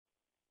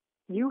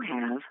You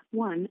have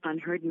one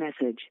unheard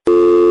message.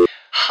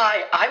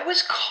 Hi, I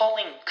was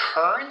calling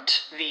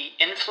Current, the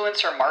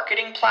influencer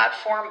marketing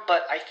platform,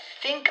 but I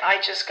think I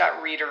just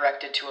got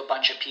redirected to a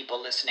bunch of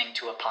people listening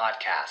to a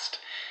podcast.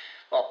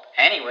 Well,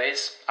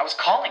 anyways, I was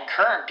calling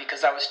Current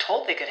because I was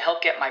told they could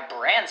help get my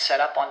brand set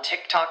up on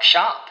TikTok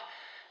Shop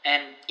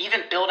and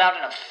even build out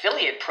an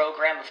affiliate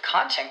program of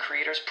content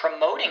creators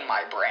promoting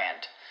my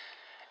brand.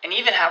 And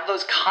even have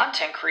those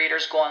content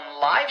creators go on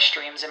live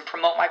streams and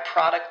promote my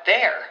product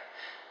there.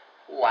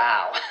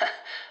 Wow,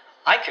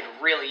 I could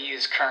really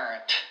use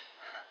Current.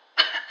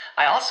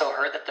 I also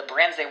heard that the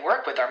brands they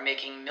work with are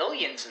making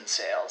millions in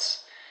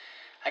sales.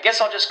 I guess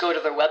I'll just go to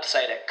their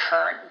website at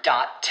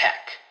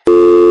current.tech.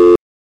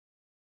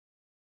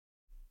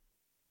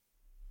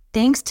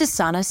 Thanks to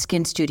Sana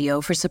Skin Studio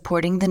for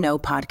supporting the No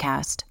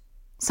podcast.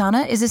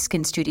 Sana is a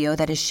skin studio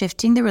that is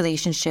shifting the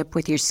relationship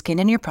with your skin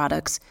and your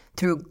products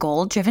through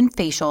goal-driven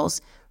facials,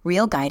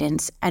 real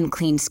guidance, and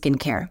clean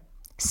skincare.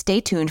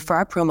 Stay tuned for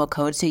our promo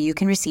code so you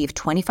can receive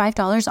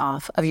 $25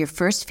 off of your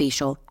first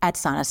facial at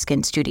Sana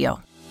Skin Studio.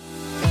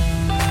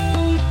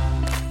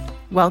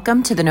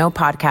 Welcome to the No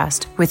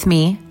Podcast with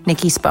me,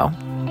 Nikki Spo.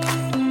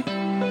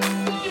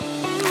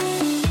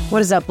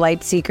 What is up,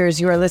 light seekers?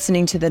 You are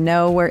listening to The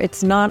No, where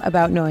it's not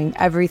about knowing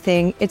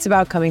everything, it's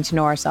about coming to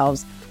know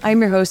ourselves. I'm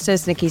your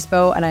hostess, Nikki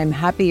Spo, and I'm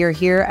happy you're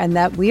here and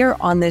that we are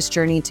on this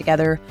journey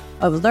together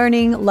of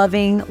learning,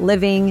 loving,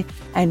 living,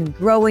 and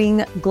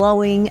growing,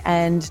 glowing,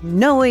 and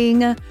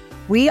knowing.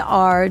 We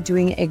are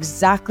doing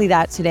exactly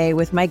that today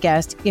with my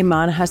guest,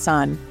 Iman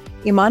Hasan.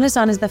 Iman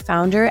Hasan is the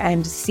founder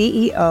and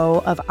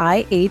CEO of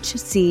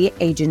IHC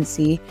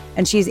Agency,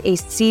 and she's a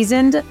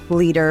seasoned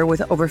leader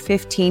with over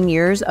 15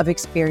 years of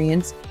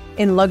experience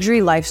in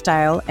luxury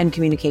lifestyle and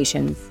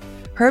communications.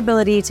 Her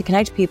ability to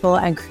connect people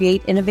and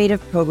create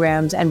innovative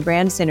programs and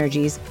brand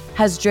synergies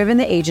has driven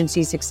the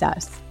agency's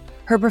success.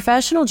 Her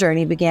professional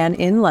journey began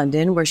in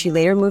London, where she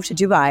later moved to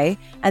Dubai,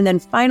 and then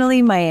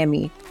finally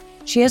Miami.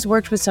 She has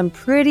worked with some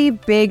pretty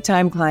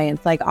big-time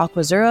clients like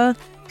Aquazzura,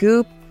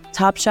 Goop,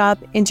 Topshop,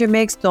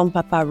 Intermix, Dom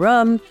Papa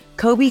Rum,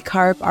 Kobe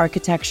Carp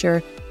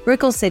Architecture,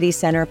 Brickell City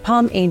Center,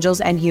 Palm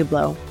Angels, and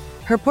Hublot.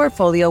 Her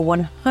portfolio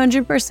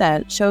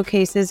 100%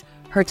 showcases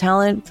her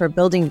talent for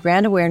building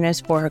brand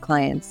awareness for her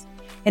clients.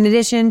 In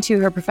addition to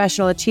her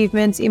professional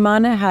achievements,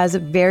 Iman has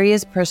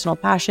various personal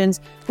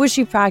passions, which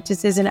she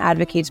practices and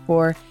advocates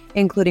for,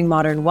 including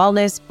modern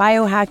wellness,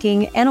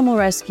 biohacking, animal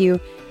rescue,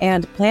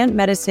 and plant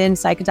medicine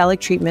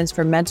psychedelic treatments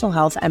for mental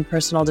health and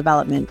personal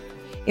development.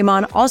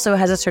 Iman also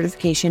has a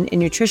certification in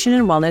nutrition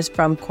and wellness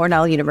from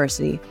Cornell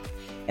University.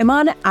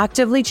 Iman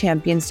actively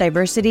champions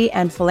diversity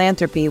and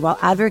philanthropy while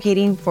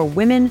advocating for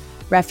women,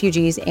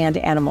 refugees, and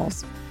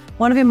animals.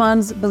 One of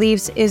Iman's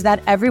beliefs is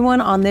that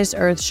everyone on this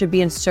earth should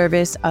be in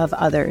service of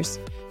others.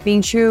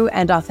 Being true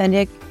and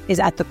authentic is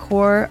at the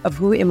core of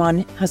who Iman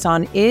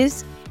Hasan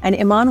is, and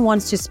Iman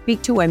wants to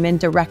speak to women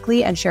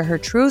directly and share her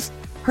truth,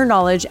 her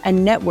knowledge,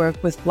 and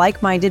network with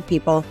like-minded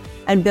people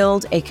and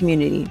build a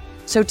community.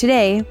 So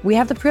today, we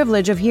have the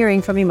privilege of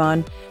hearing from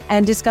Iman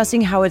and discussing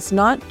how it's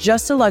not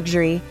just a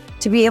luxury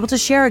to be able to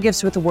share our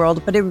gifts with the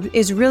world, but it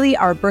is really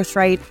our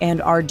birthright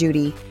and our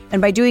duty.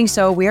 And by doing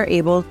so, we are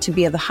able to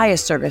be of the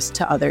highest service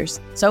to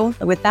others. So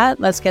with that,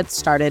 let's get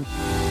started.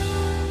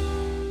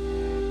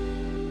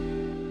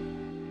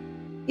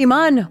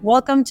 Iman,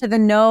 welcome to The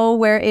No,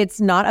 where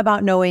it's not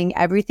about knowing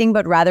everything,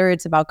 but rather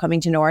it's about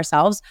coming to know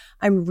ourselves.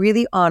 I'm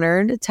really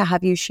honored to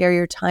have you share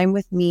your time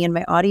with me and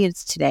my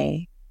audience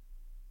today.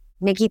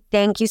 Nikki,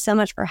 thank you so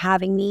much for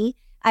having me.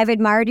 I've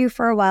admired you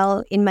for a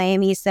while in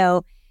Miami,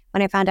 so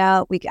when I found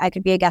out I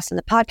could be a guest on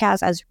the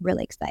podcast, I was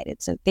really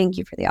excited. So thank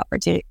you for the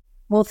opportunity.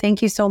 Well,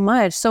 thank you so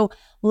much. So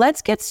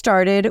let's get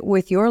started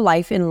with your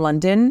life in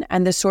London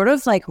and the sort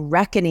of like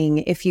reckoning,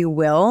 if you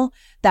will,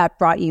 that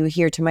brought you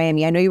here to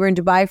Miami. I know you were in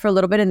Dubai for a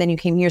little bit and then you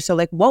came here. So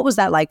like, what was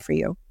that like for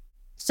you?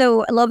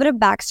 So a little bit of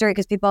backstory,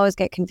 because people always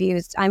get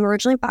confused. I'm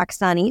originally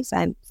Pakistani, so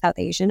I'm South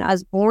Asian. I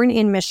was born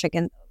in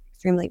Michigan,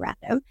 extremely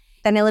random.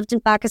 Then I lived in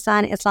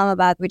Pakistan,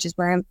 Islamabad, which is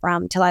where I'm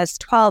from, till I was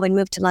 12 and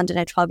moved to London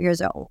at 12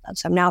 years old.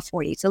 So I'm now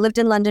 40. So lived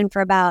in London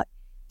for about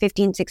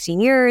 15, 16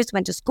 years,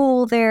 went to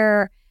school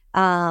there.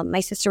 My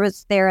sister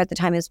was there at the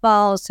time as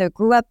well. So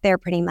grew up there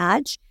pretty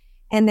much.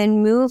 And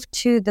then moved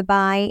to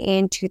Dubai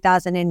in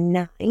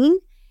 2009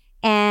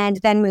 and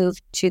then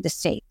moved to the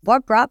States.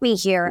 What brought me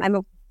here? I'm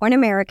a born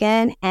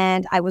American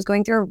and I was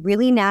going through a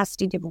really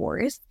nasty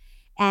divorce.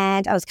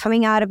 And I was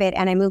coming out of it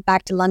and I moved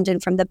back to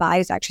London from Dubai. I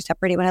was actually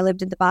separated when I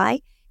lived in Dubai.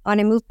 When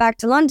I moved back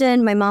to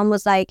London, my mom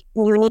was like,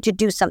 you need to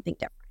do something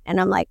different. And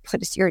I'm like,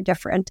 what is your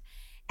different?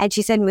 And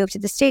she said, move to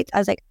the States. I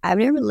was like, I've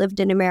never lived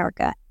in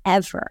America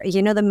ever.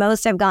 You know, the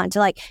most I've gone to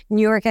like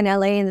New York and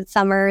LA in the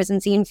summers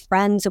and seen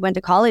friends who went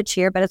to college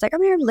here. But it's like,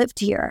 I've never lived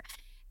here.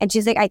 And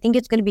she's like, I think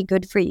it's going to be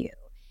good for you.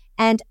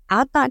 And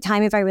at that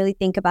time, if I really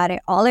think about it,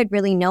 all I'd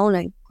really known,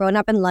 I'd grown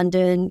up in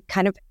London,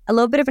 kind of a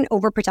little bit of an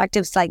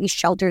overprotective, slightly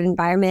sheltered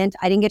environment.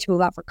 I didn't get to move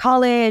out for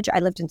college. I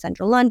lived in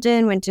central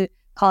London, went to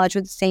college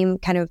with the same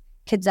kind of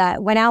kids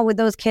that went out with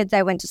those kids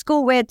I went to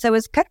school with. So it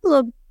was kind of a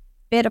little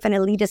bit of an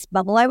elitist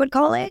bubble, I would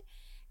call it.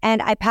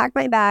 And I packed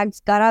my bags,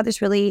 got out of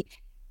this really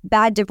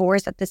bad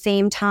divorce. At the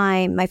same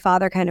time, my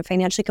father kind of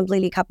financially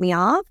completely cut me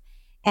off,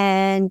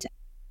 and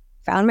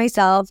found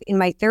myself in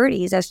my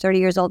 30s. I was 30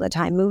 years old at the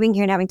time, moving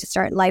here and having to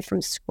start life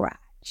from scratch.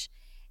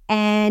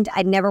 And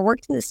I'd never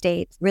worked in the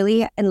States,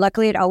 really. And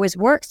luckily, it always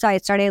worked. So I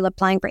started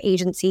applying for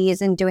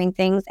agencies and doing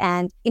things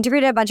and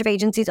interviewed at a bunch of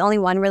agencies. Only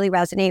one really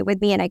resonated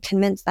with me, and I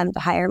convinced them to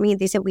hire me.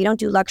 They said, we don't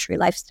do luxury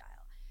lifestyle.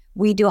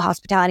 We do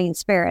hospitality and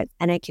spirits.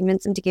 And I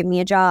convinced them to give me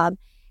a job.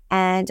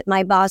 And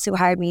my boss, who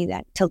hired me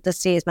that till this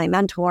day, is my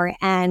mentor.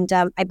 And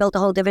I built a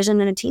whole division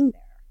and a team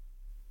there.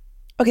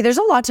 Okay, there's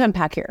a lot to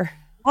unpack here.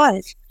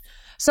 What?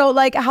 So,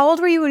 like, how old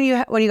were you when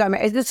you got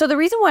married? So the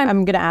reason why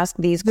I'm going to ask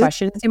these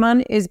questions,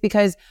 Iman, is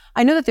because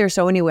I know that there are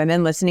so many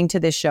women listening to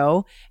this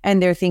show,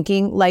 and they're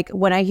thinking, like,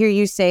 when I hear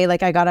you say,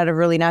 like, I got out of a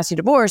really nasty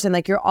divorce, and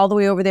like you're all the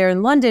way over there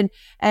in London,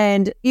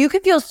 and you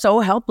can feel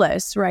so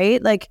helpless,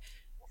 right? Like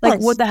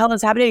what the hell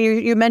is happening?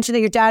 You mentioned that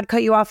your dad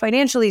cut you off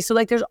financially, so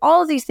like there's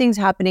all of these things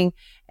happening,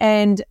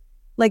 and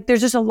like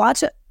there's just a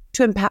lot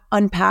to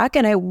unpack,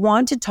 and I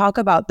want to talk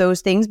about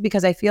those things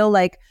because I feel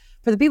like,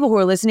 for the people who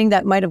are listening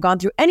that might have gone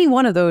through any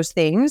one of those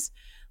things,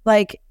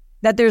 like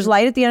that there's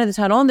light at the end of the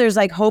tunnel and there's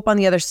like hope on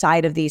the other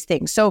side of these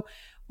things. So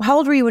how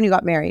old were you when you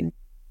got married?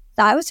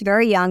 So I was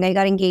very young. I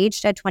got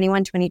engaged at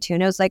 21, 22.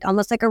 And it was like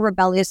almost like a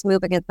rebellious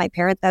move against my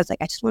parents. I was like,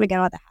 I just want to get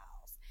out of the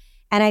house.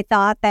 And I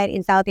thought that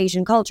in South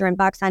Asian culture and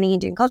Pakistani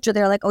Indian culture,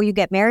 they're like, oh, you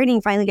get married and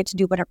you finally get to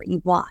do whatever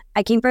you want.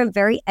 I came from a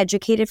very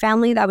educated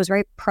family that was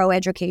very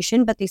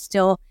pro-education, but they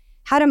still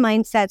had a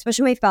mindset,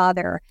 especially my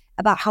father,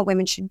 about how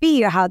women should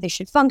be or how they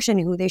should function,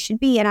 who they should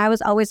be. And I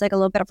was always like a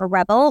little bit of a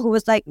rebel who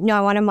was like, no,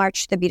 I want to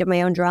march to the beat of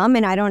my own drum.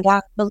 And I don't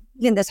believe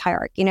in this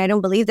hierarchy. And I don't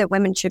believe that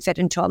women should fit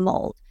into a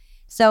mold.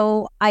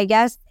 So I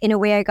guess in a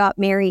way I got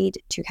married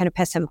to kind of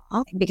piss him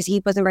off because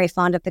he wasn't very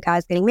fond of the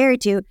guys getting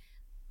married to.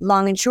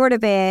 Long and short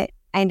of it,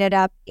 I ended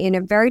up in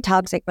a very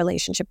toxic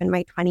relationship in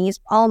my 20s,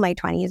 all my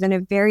 20s, in a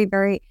very,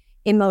 very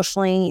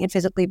emotionally and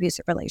physically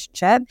abusive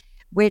relationship.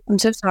 Which, I'm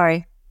so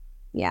sorry.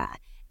 Yeah.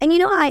 And you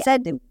know, I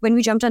said when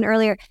we jumped on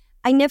earlier,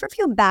 I never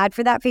feel bad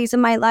for that phase of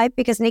my life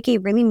because Nikki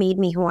really made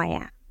me who I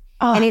am.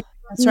 Oh, and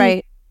that's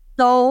right.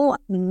 So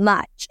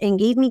much, and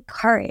gave me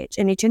courage.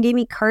 And it gave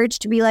me courage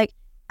to be like,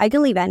 I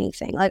can leave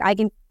anything. Like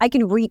I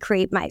can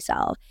recreate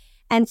myself.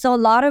 And so a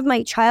lot of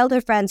my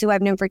childhood friends who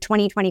I've known for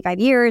 20, 25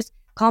 years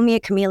call me a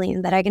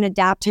chameleon, that I can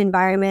adapt to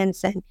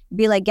environments and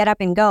be like, get up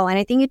and go. And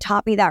I think it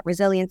taught me that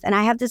resilience. And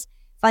I have this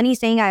funny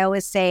saying I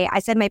always say. I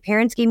said my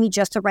parents gave me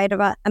just the right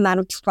amount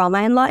of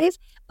trauma in life,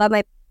 but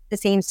at the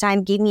same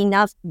time gave me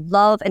enough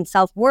love and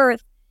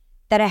self-worth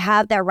that I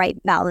have that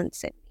right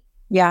balance in me.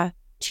 Yeah.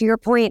 To your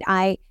point,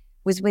 I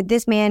was with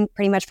this man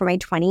pretty much for my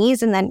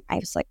 20s, and then I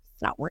was like,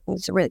 it's not working.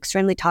 It's a really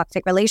extremely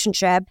toxic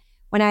relationship.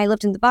 When I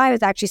lived in Dubai, I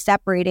was actually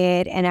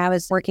separated, and I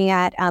was working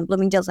at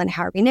Bloomingdale's and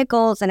Harvey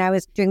Nichols, and I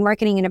was doing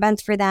marketing and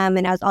events for them,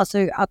 and I was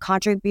also a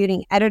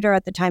contributing editor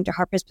at the time to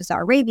Harper's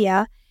Bazaar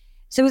Arabia.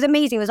 So it was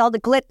amazing. It was all the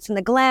glitz and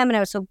the glam, and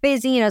I was so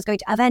busy, and I was going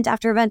to event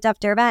after event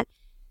after event.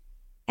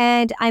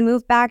 And I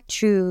moved back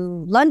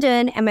to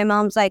London, and my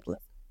mom's like,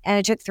 and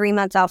I took 3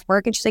 months off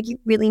work, and she's like, you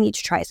really need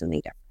to try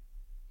something different.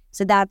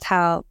 So that's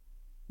how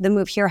the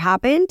move here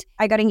happened.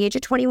 I got engaged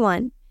at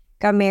 21,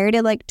 got married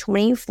at like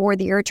 24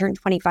 the year I turned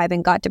 25,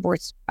 and got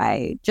divorced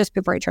by just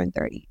before I turned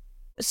 30.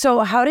 So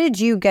how did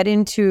you get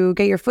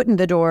your foot in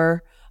the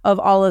door of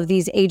all of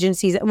these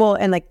agencies? Well,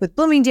 and like with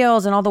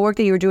Bloomingdale's and all the work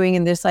that you were doing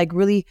in this like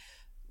really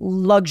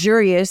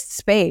luxurious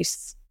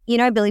space. You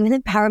know, I believe in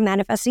the power of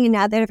manifesting. And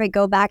now that if I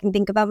go back and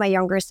think about my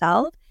younger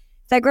self,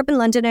 so I grew up in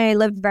London, and I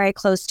lived very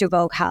close to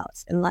Vogue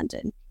House in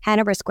London,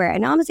 Hanover Square.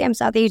 And honestly, I'm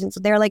South Asian. So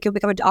they're like, you'll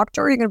become a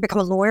doctor, you're going to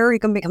become a lawyer, you're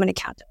going to become an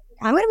accountant.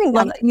 I'm going to be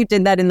one. You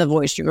did that in the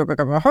voice. You go,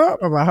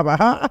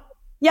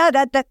 yeah,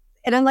 that.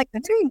 And I'm like,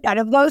 that's none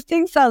of those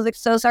things. So I was like,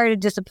 so sorry to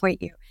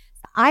disappoint you.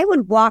 I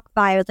would walk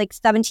by, I was like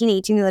 17,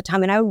 18 at the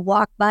time, and I would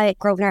walk by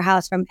Grosvenor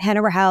House from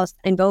Hanover House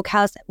and Vogue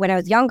House when I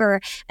was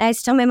younger. And I used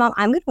to tell my mom,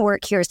 I'm going to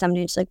work here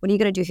someday. She's like, what are you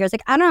going to do here? I was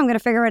like, I don't know, I'm going to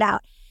figure it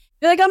out.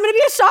 You're like, I'm going to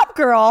be a shop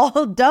girl.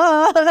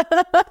 Duh.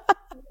 What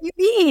do you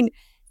mean?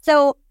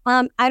 So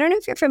I don't know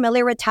if you're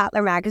familiar with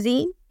Tatler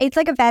magazine. It's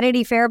like a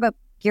Vanity Fair, but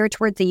geared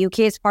towards the UK.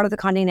 It's part of the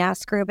Condé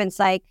Nast group. And it's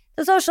like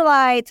the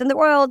socialites and the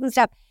world and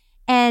stuff.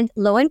 And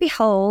lo and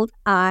behold,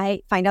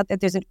 I find out that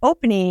there's an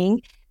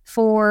opening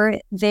for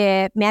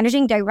the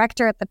managing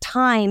director at the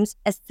Times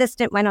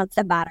assistant went on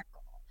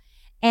sabbatical.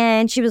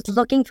 And she was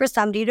looking for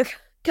somebody to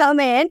come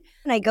in.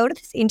 And I go to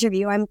this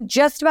interview. I'm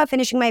just about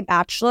finishing my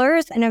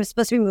bachelor's, and I was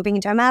supposed to be moving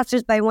into a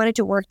master's, but I wanted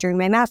to work during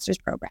my master's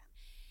program.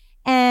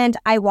 And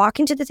I walk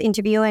into this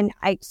interview, and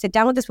I sit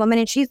down with this woman,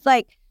 and she's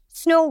like,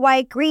 Snow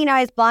White, green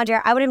eyes, blonde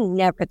hair. I would have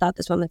never thought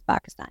this woman was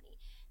Pakistani.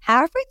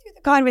 Halfway through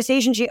the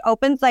conversation, she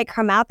opens like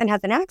her mouth and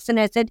has an accent.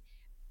 I said,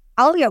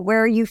 Alia,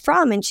 where are you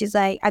from? And she's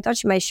like, I thought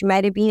she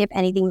might have been, if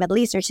anything, Middle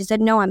Eastern. She said,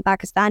 no, I'm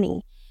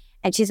Pakistani.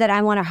 And she said,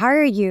 I want to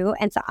hire you.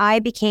 And so I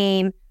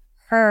became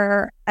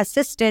her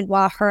assistant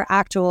while her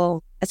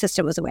actual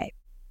assistant was away.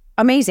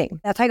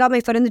 Amazing. That's how I got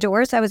my foot in the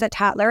door. So I was at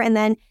Tatler. And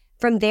then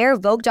from there,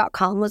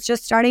 Vogue.com was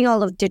just starting,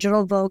 all of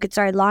digital Vogue. It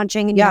started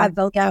launching, and you had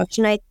Vogue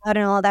Fashion Night out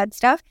and all that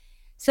stuff.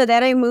 So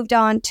then I moved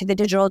on to the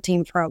digital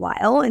team for a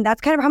while. And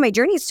that's kind of how my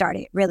journey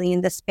started, really,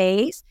 in the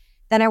space.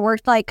 Then I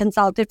worked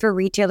consulted for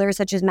retailers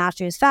such as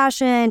Masters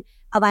Fashion.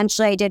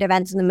 Eventually, I did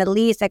events in the Middle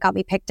East that got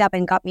me picked up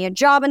and got me a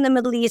job in the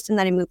Middle East. And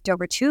then I moved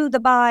over to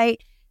Dubai.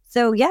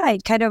 So yeah,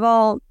 it kind of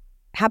all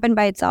happened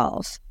by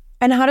itself.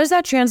 And how does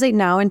that translate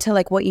now into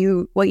what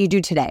you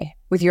do today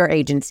with your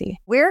agency?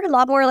 We're a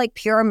lot more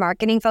pure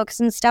marketing focused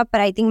and stuff, but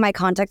I think my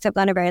contacts have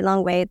gone a very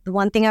long way. The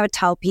one thing I would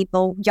tell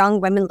people,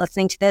 young women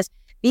listening to this,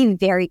 be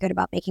very good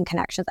about making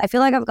connections. I feel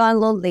like I've gotten a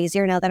little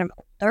lazier now that I'm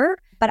older,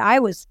 but I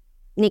was,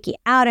 Nikki,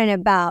 out and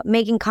about,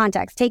 making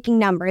contacts, taking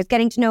numbers,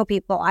 getting to know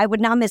people. I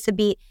would not miss a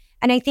beat.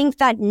 And I think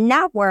that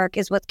network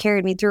is what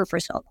carried me through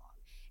for so long.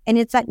 And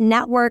it's that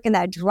network and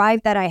that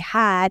drive that I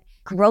had,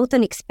 growth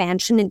and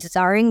expansion and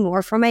desiring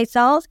more for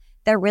myself,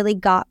 that really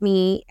got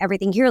me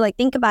everything here.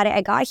 Think about it.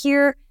 I got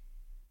here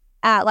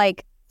at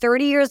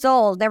 30 years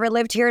old, never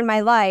lived here in my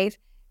life,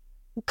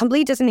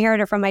 complete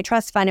disinherited from my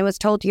trust fund, and was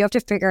told you have to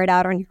figure it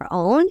out on your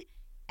own.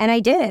 And I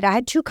did. I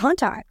had 2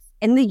 contacts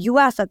in the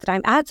US at the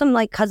time. I had some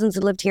cousins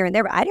that lived here and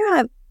there, but I didn't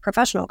have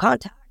professional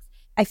contacts.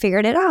 I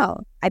figured it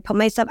out. I put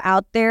myself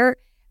out there.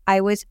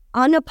 I was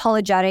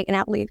unapologetic and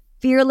absolutely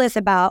fearless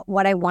about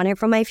what I wanted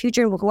from my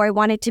future and who I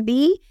wanted to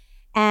be.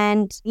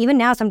 And even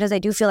now, sometimes I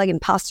do feel like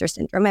imposter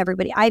syndrome.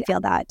 I feel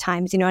that at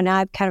times, and now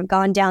I've kind of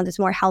gone down this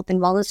more health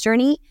and wellness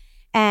journey.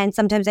 And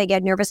sometimes I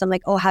get nervous. I'm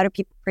like, oh, how do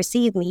people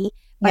perceive me?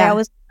 But I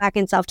always go back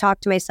and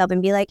self-talk to myself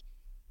and be like,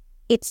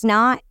 it's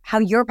not how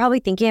you're probably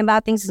thinking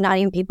about things. It's not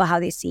even people how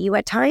they see you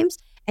at times.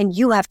 And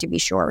you have to be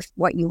sure of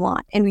what you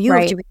want. And you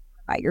have to be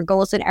sure about your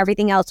goals, and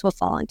everything else will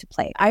fall into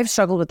place. I've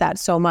struggled with that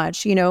so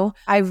much.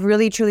 I've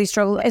really, truly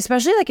struggled,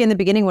 especially in the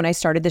beginning when I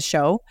started the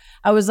show.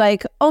 I was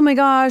like, oh my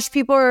gosh,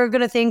 people are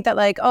going to think that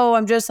oh,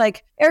 I'm just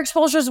Eric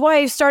Spoelstra's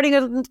wife starting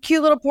a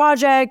cute little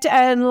project,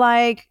 and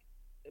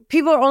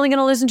people are only going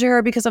to listen to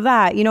her because of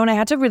that, and I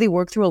had to really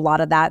work through a lot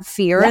of that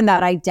fear and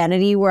that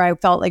identity where I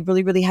felt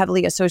really, really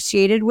heavily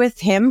associated with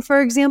him,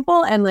 for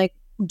example. And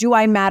do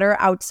I matter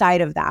outside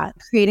of that?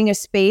 Creating a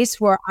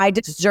space where I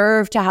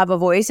deserve to have a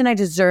voice, and I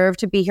deserve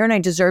to be here, and I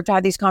deserve to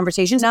have these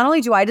conversations. Not only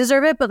do I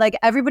deserve it, but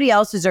everybody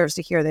else deserves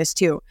to hear this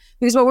too,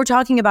 because what we're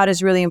talking about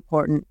is really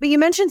important. But you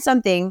mentioned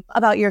something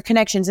about your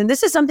connections, and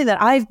this is something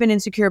that I've been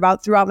insecure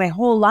about throughout my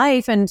whole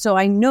life. And so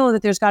I know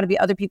that there's got to be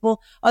other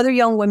people, other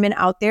young women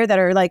out there that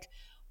are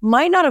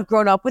might not have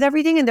grown up with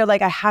everything, and they're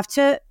I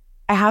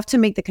have to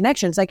make the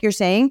connections, you're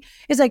saying.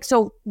 It's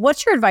so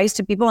what's your advice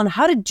to people on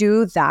how to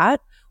do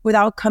that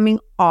without coming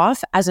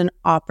off as an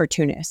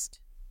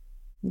opportunist?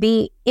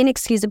 Be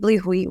inexcusably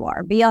who you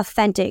are. Be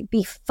authentic.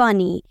 Be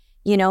funny.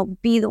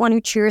 Be the one who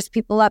cheers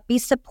people up. Be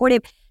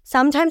supportive.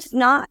 Sometimes it's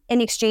not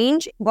an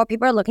exchange. What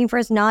people are looking for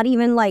is not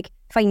even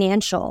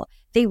financial.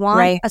 They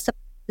want a support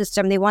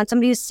system. They want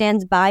somebody who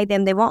stands by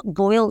them. They want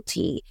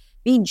loyalty.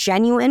 Be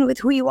genuine with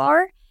who you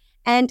are.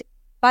 And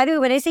by the way,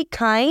 when I say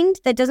kind,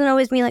 that doesn't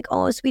always mean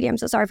oh, sweetie, I'm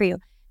so sorry for you.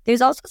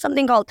 There's also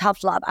something called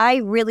tough love. I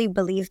really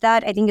believe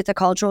that. I think it's a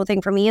cultural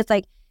thing for me. It's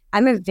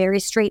I'm a very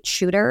straight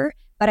shooter,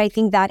 but I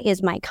think that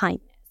is my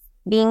kindness.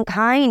 Being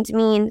kind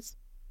means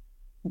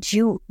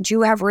do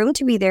you have room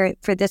to be there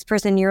for this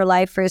person in your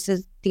life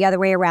versus the other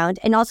way around?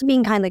 And also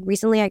being kind.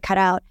 Recently I cut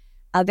out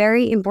a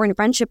very important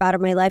friendship out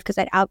of my life because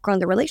I'd outgrown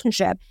the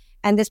relationship.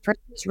 And this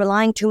person was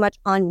relying too much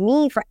on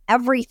me for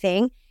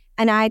everything.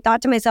 And I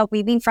thought to myself,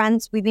 we've been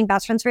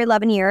best friends for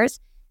 11 years.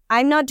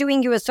 I'm not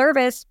doing you a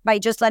service by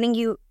just letting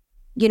you,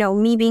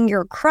 me being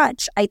your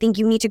crutch. I think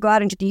you need to go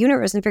out into the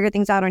universe and figure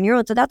things out on your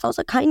own. So that's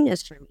also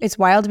kindness for me. It's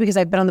wild because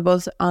I've been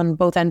on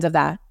both ends of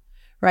that,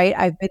 right?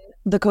 I've been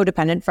the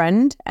codependent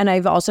friend, and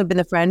I've also been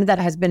the friend that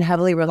has been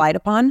heavily relied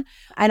upon.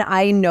 And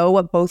I know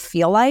what both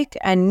feel like.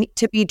 And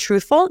to be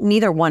truthful,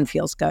 neither one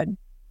feels good.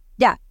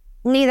 Yeah,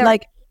 neither.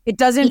 It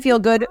doesn't feel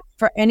good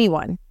for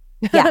anyone.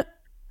 Yeah.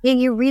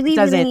 You really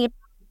need.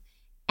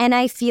 And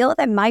I feel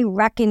that my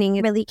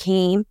reckoning really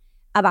came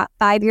about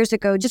 5 years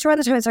ago, just around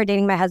the time I started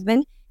dating my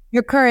husband.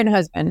 Your current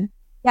husband?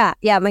 Yeah,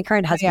 my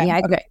current husband.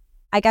 Okay.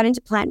 I got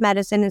into plant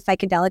medicine and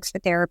psychedelics for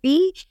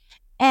therapy,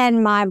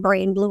 and my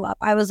brain blew up.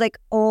 I was like,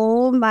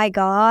 oh my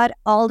God,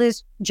 all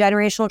this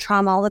generational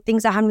trauma, all the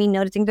things that had me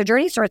noticing, the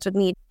journey starts with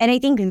me. And I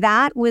think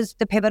that was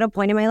the pivotal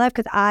point in my life,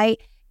 because I,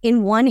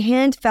 in one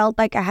hand, felt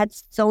like I had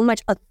so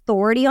much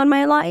authority on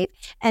my life.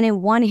 And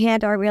in one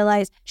hand, I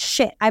realized,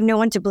 shit, I have no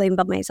one to blame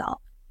but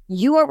myself.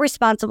 You are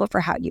responsible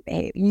for how you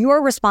behave.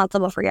 You're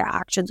responsible for your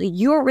actions.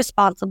 You're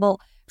responsible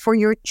for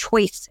your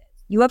choices.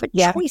 You have a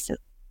choice.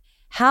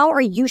 How are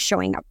you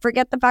showing up?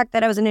 Forget the fact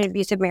that I was in an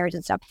abusive marriage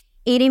and stuff.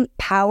 It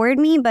empowered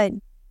me, but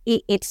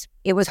it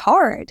was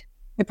hard.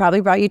 It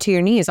probably brought you to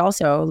your knees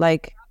also,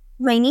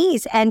 my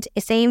knees. And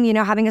same,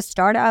 having a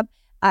startup.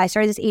 I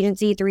started this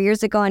agency 3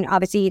 years ago, and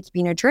obviously it's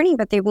been a journey,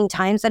 but there have been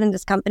times that in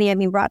this company I've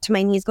been brought to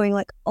my knees going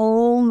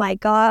oh my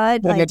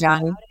God,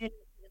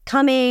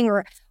 coming,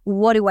 or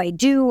what do I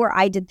do, or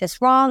I did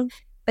this wrong.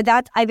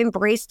 But I've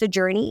embraced the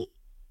journey,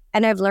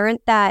 and I've learned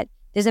that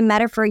there's a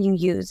metaphor you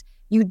use.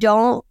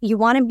 You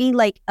want to be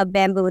like a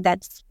bamboo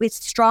that's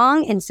it's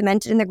strong and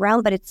cemented in the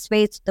ground, but it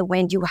sways to the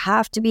wind. You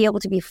have to be able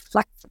to be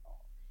flexible,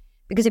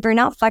 because if you're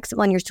not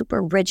flexible and you're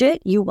super rigid,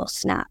 you will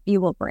snap, you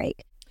will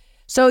break.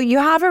 So you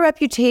have a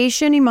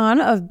reputation,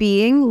 Iman, of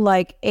being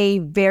like a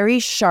very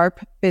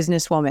sharp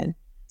businesswoman,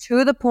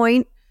 to the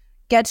point,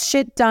 gets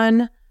shit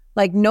done,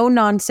 like no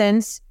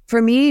nonsense.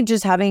 For me,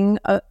 just having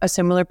a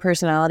similar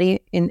personality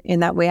in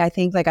that way, I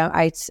think like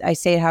I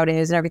say it how it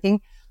is and everything.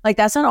 Like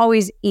that's not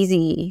always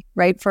easy,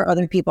 right? For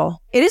other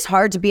people. It is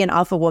hard to be an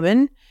alpha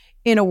woman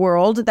in a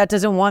world that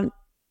doesn't want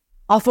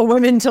alpha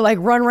women to like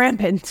run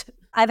rampant.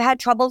 I've had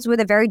troubles with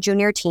a very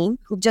junior team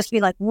who just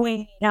be like,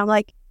 wait. And I'm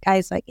like,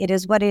 guys, like it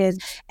is what it is.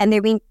 And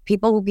they've been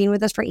people who've been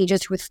with us for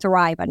ages who would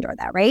thrive under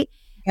that, right?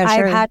 Yeah,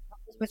 sure. I've had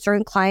troubles with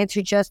certain clients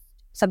who just,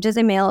 sometimes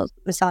a male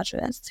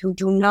misogynist, who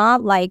do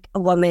not like a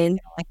woman,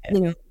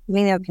 giving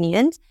their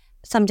opinions.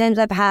 Sometimes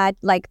I've had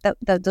like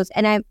those,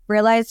 and I've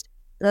realized,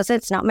 listen,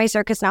 it's not my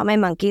circus, not my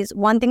monkeys.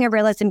 One thing I've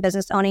realized in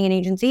business owning an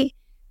agency,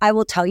 I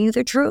will tell you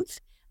the truth.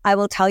 I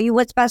will tell you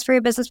what's best for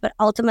your business, but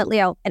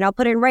ultimately, I'll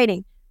put it in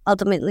writing.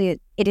 Ultimately,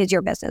 it is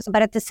your business.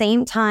 But at the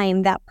same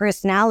time, that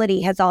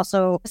personality has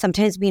also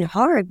sometimes been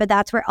hard, but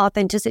that's where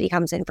authenticity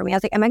comes in for me. I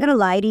was like, am I going to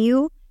lie to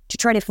you to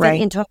try to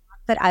fit into a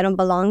box that I don't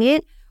belong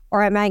in?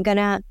 Or am I going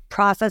to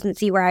process and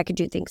see where I could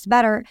do things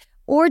better?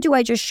 Or do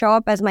I just show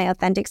up as my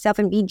authentic self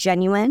and be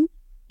genuine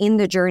in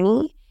the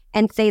journey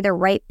and say the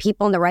right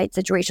people in the right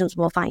situations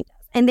will find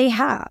us? And they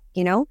have,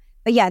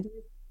 But yeah,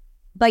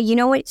 but you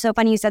know what? So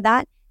funny you said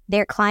that.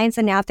 Their clients,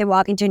 and now if they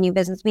walk into a new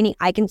business meeting,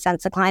 I can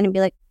sense the client and be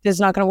like, this is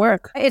not going to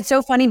work. It's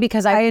so funny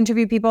because I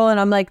interview people and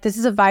I'm like, this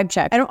is a vibe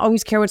check. I don't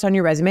always care what's on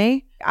your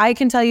resume. I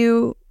can tell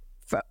you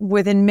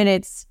within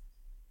minutes,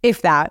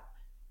 if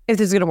this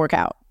is going to work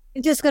out.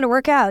 It's just going to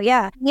work out.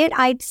 Yeah. Yet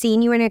I'd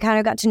seen you and I kind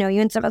of got to know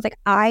you and stuff. I was like,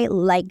 I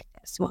like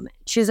this woman.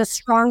 She has a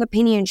strong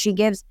opinion. She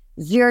gives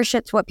zero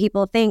shits what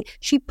people think.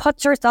 She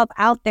puts herself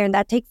out there, and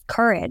that takes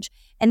courage.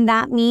 And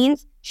that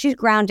means she's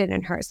grounded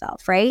in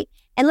herself, right?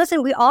 And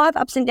listen, we all have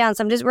ups and downs.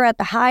 Sometimes we're at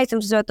the high,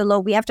 sometimes we're at the low.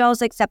 We have to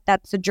always accept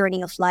that's the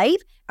journey of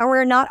life. And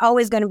we're not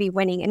always going to be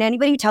winning. And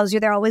anybody who tells you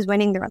they're always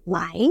winning, they're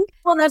lying.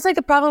 Well, that's like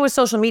the problem with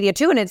social media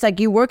too. And it's like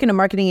you work in a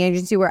marketing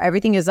agency where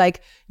everything is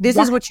like, this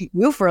is what you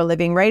do for a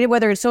living, right?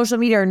 Whether it's social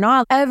media or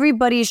not,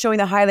 everybody's showing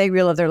the highlight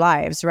reel of their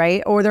lives,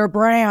 right? Or their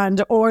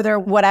brand or their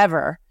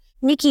whatever.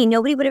 Nikki,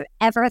 nobody would have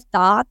ever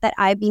thought that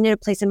I've been in a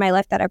place in my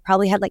life that I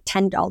probably had like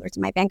 $10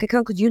 in my bank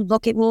account, because you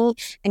look at me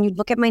and you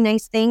look at my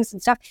nice things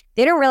and stuff.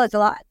 They don't realize a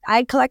lot.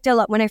 I collected a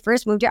lot. When I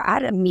first moved here, I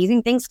had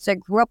amazing things because I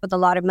grew up with a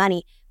lot of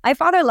money. My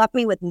father left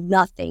me with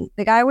nothing.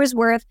 The guy was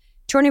worth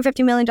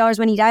 $250 million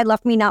when he died,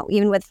 left me not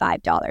even with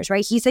 $5,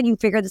 right? He said, you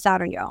figure this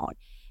out on your own.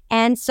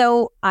 And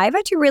so I've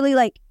had to really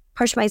like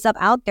push myself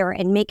out there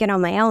and make it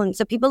on my own.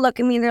 So people look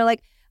at me and they're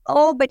like,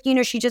 oh, but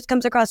she just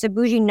comes across as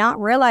bougie, not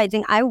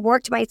realizing I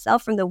worked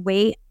myself from the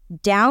way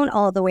down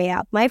all the way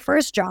up. My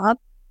first job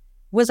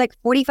was like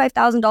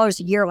 $45,000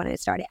 a year when I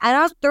started. And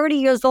I was 30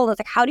 years old. I was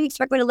like, how do you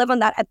expect me to live on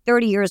that at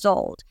 30 years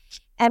old?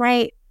 And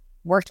I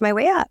worked my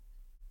way up.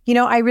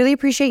 I really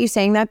appreciate you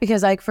saying that,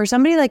 because like for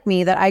somebody like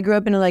me that I grew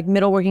up in a like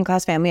middle working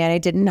class family and I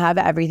didn't have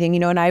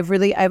everything, and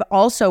I've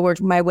also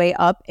worked my way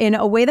up in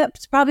a way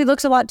that probably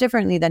looks a lot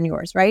differently than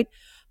yours, right?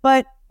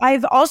 But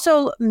I've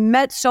also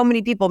met so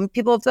many people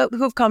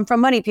who've come from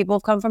money, people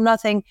who've come from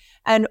nothing.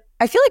 And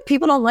I feel like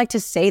people don't like to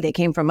say they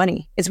came from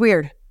money. It's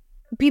weird.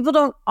 People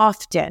don't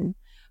often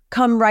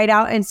come right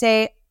out and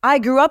say, I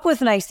grew up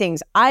with nice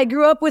things. I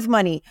grew up with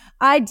money.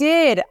 I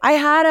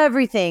had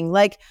everything.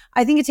 Like,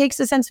 I think it takes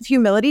a sense of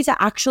humility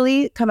to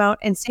actually come out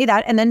and say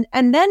that, and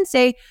then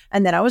say,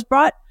 and then I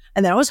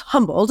was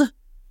humbled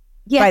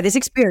by this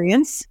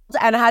experience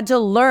and I had to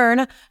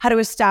learn how to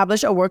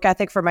establish a work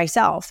ethic for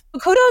myself.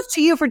 Kudos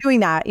to you for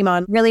doing that,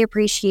 Iman. Really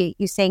appreciate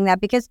you saying that,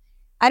 because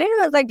I didn't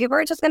know, like, people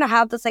are just going to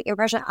have this like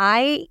impression.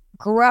 I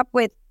grew up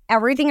with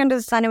everything under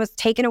the sun. It was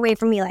taken away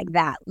from me like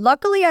that.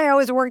 Luckily, I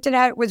always worked it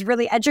out, was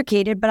really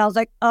educated, but I was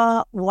like,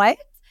 what?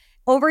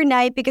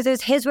 Overnight, because it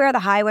was his way or the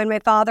highway. My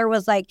father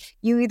was like,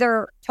 you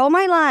either toe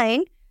my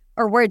line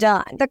or we're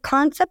done. The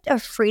concept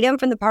of freedom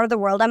from the part of the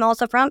world I'm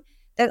also from,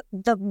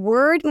 the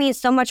word means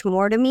so much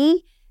more to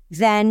me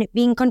than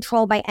being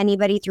controlled by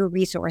anybody through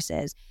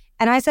resources.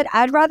 And I said,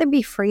 I'd rather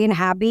be free and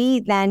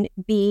happy than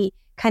be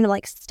kind of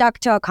like stuck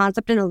to a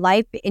concept in a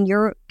life and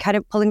you're kind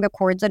of pulling the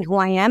cords on who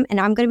I am, and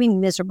I'm going to be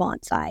miserable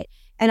inside.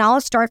 And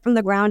I'll start from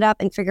the ground up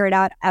and figure it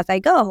out as I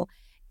go.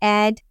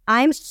 And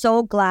I'm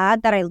so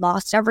glad that I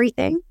lost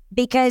everything,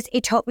 because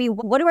it taught me,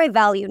 what do I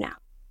value now?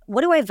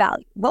 What do I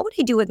value? What would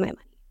I do with my money?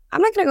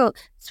 I'm not going to go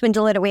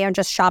swindle it away on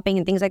just shopping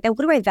and things like that.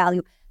 What do I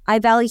value? I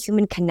value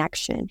human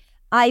connection.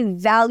 I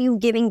value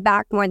giving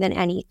back more than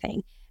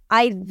anything.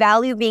 I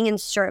value being in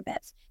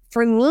service.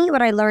 For me,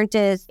 what I learned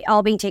is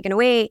all being taken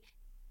away.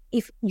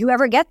 If you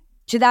ever get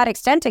to that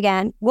extent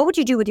again, what would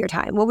you do with your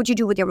time? What would you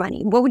do with your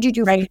money? What would you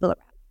do for people around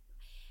you?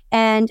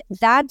 And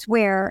that's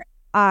where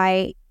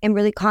I am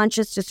really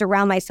conscious to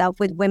surround myself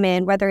with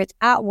women, whether it's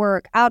at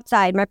work,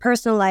 outside, my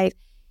personal life.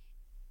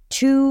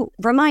 to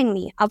remind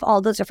me of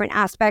all those different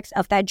aspects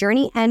of that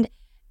journey. And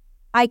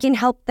I can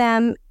help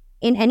them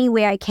in any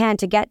way I can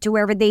to get to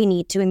wherever they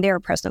need to in their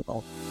personal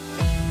goal.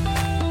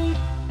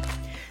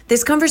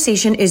 This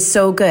conversation is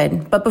so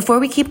good, but before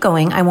we keep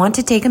going, I want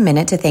to take a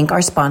minute to thank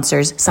our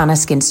sponsors, Sana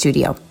Skin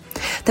Studio.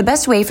 The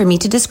best way for me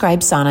to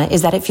describe Sana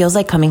is that it feels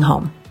like coming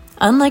home.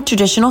 Unlike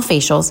traditional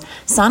facials,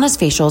 Sana's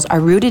facials are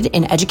rooted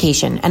in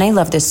education, and I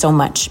love this so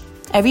much.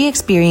 Every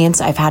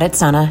experience I've had at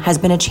Sana has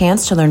been a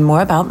chance to learn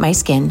more about my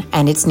skin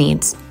and its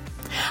needs.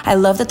 I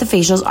love that the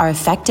facials are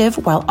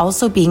effective while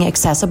also being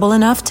accessible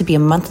enough to be a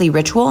monthly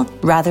ritual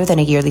rather than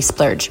a yearly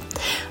splurge.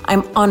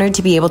 I'm honored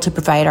to be able to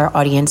provide our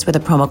audience with a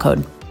promo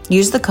code.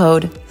 Use the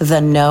code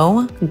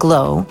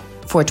THENOGLOW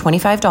for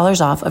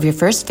 $25 off of your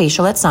first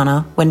facial at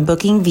Sana when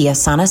booking via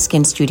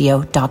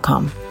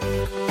sanaskinstudio.com.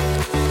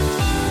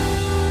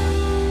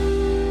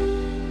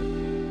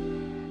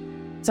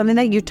 Something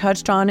that you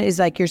touched on is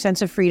like your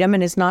sense of freedom,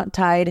 and it's not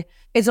tied.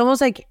 It's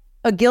almost like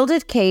a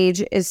gilded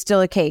cage is still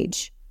a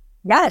cage.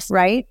 Yes.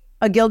 Right?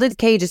 A gilded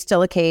cage is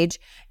still a cage.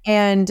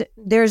 And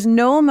there's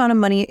no amount of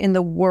money in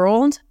the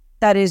world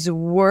that is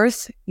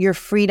worth your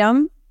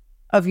freedom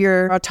of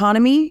your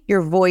autonomy,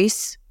 your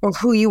voice, or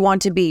who you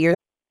want to be.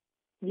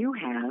 You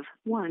have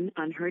one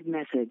unheard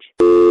message.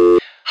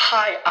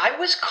 Hi, I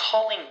was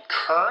calling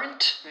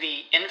Current,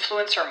 the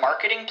influencer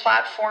marketing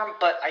platform,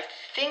 but I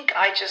think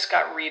I just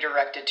got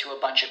redirected to a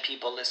bunch of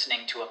people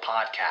listening to a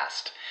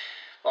podcast.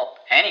 Well,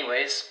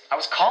 anyways, I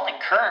was calling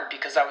Current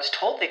because I was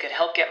told they could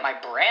help get my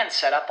brand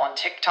set up on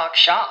TikTok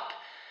Shop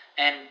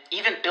and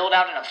even build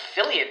out an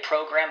affiliate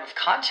program of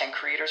content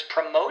creators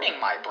promoting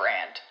my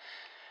brand.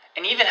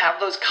 And even have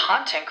those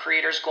content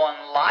creators go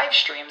on live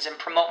streams and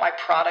promote my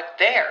product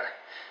there.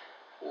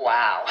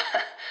 Wow,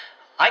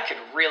 I could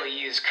really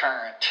use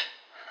Current.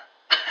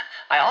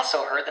 I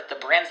also heard that the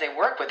brands they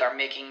work with are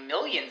making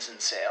millions in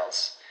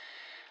sales.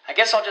 I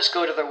guess I'll just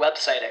go to their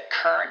website at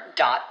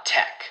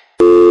current.tech.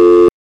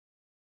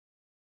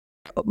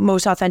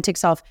 Most authentic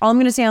self. All I'm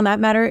going to say on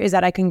that matter is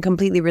that I can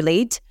completely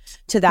relate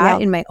to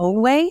that in my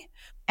own way.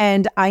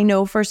 And I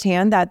know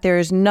firsthand that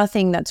there's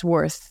nothing that's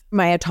worth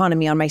my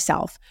autonomy on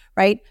myself,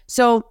 right?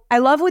 So I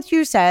love what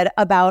you said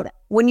about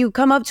when you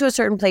come up to a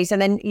certain place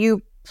and then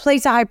you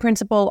place a high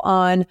principle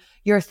on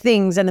your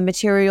things and the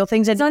material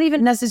things. It's not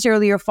even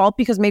necessarily your fault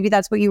because maybe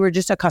that's what you were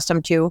just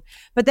accustomed to.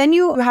 But then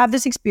you have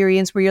this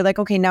experience where you're like,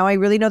 okay, now I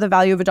really know the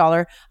value of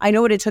 $1. I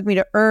know what it took me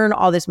to earn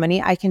all this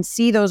money. I can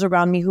see those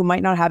around me who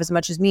might not have as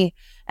much as me.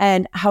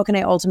 And how can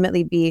I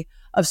ultimately be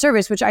of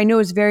service, which I know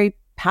is very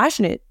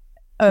passionate.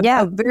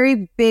 A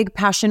very big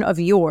passion of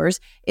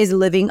yours is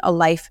living a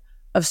life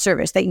of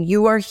service, that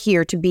you are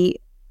here to be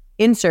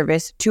in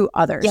service to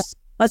others. Yeah.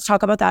 Let's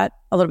talk about that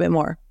a little bit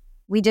more.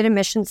 We did a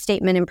mission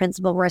statement in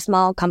principle. We're a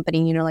small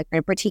company, like we're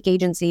a boutique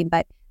agency,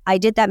 but I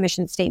did that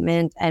mission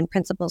statement and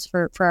principles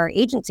for our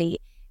agency.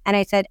 And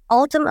I said,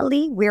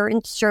 ultimately, we're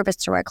in service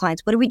to our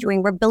clients. What are we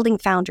doing? We're building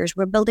founders.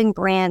 We're building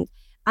brands.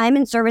 I'm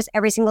in service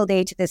every single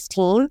day to this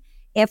team.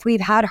 If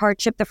we've had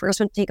hardship, the first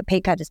one to take a pay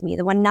cut is me.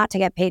 The one not to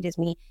get paid is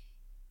me.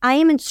 I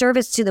am in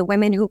service to the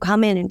women who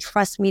come in and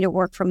trust me to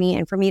work for me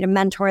and for me to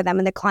mentor them,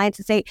 and the clients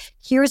to say,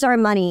 here's our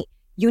money.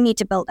 You need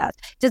to build us.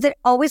 Does it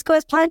always go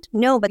as planned?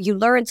 No, but you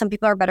learn some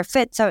people are better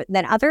fit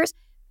than others.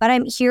 But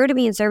I'm here to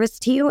be in service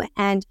to you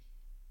and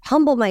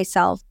humble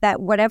myself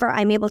that whatever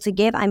I'm able to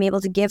give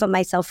of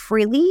myself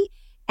freely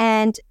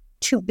and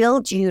to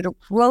build you, to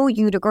grow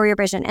your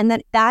vision. And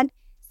then that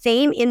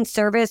same in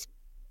service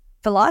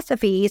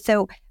philosophy.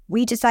 So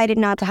we decided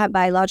not to have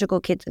biological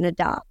kids and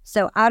adopt.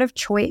 So out of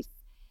choice,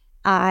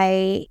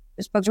 I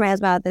spoke to my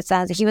husband about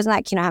this. He was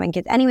not keen on having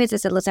kids. Anyways, I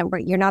said, listen,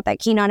 you're not that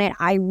keen on it.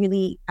 I've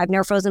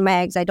never frozen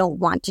my eggs. I don't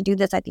want to do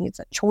this. I think it's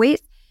a choice.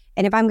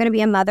 And if I'm going to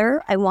be a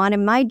mother, I wanted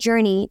my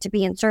journey to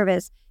be in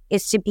service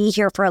is to be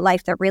here for a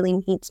life that really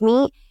needs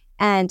me.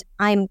 And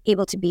I'm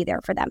able to be there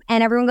for them.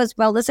 And everyone goes,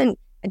 well, listen,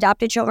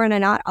 adopted children are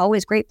not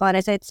always grateful. And I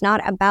said, it's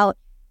not about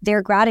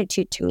their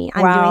gratitude to me.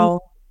 I'm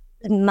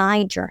doing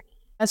my journey.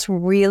 That's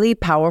really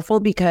powerful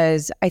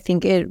because I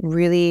think it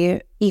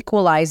really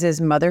equalizes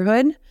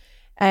motherhood.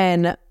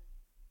 And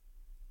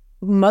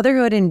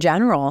motherhood in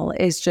general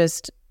is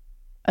just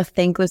a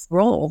thankless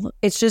role.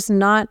 It's just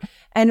not.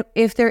 And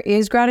if there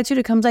is gratitude,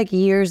 it comes like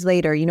years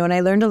later, and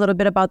I learned a little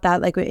bit about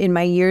that, like in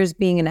my years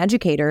being an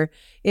educator,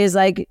 is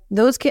like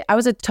those kids, I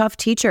was a tough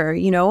teacher,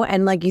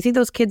 and like, you think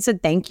those kids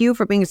said thank you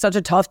for being such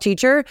a tough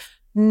teacher?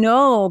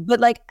 No, but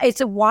like,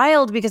 it's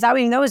wild because that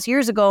was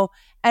years ago.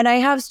 And I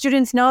have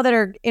students now that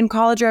are in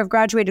college or have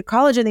graduated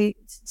college and they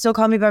still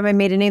call me by my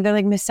maiden name. They're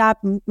like, Miss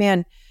Sapp,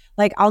 man,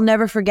 like, I'll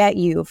never forget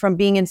you from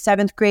being in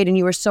 7th grade and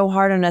you were so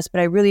hard on us,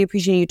 but I really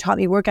appreciate you taught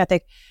me work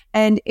ethic.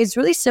 And it's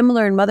really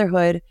similar in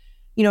motherhood,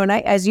 and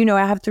I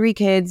have 3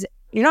 kids.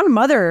 You're not a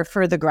mother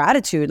for the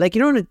gratitude. Like,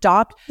 you don't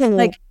adopt,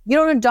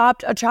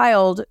 a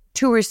child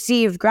to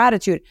receive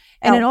gratitude.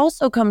 And It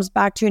also comes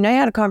back to, and I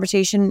had a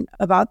conversation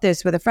about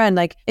this with a friend,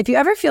 like, if you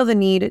ever feel the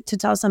need to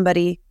tell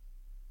somebody,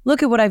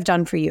 look at what I've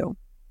done for you,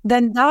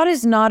 then that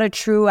is not a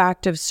true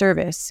act of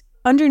service.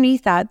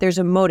 underneath that, there's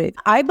a motive.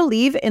 I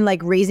believe in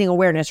like raising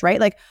awareness, right?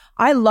 Like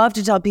I love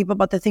to tell people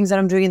about the things that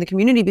I'm doing in the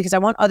community because I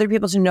want other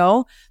people to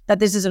know that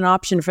this is an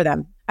option for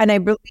them. And I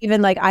believe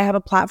in like, I have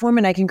a platform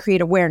and I can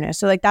create awareness.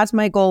 So like, that's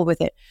my goal with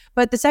it.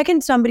 But the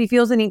second somebody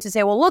feels the need to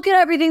say, well, look at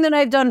everything that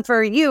I've done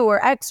for you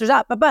or X or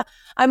that, blah.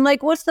 I'm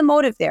like, what's the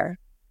motive there?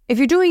 If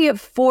you're doing it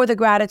for the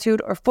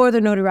gratitude or for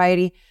the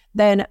notoriety,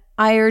 then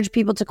I urge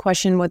people to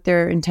question what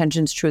their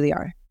intentions truly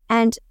are.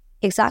 And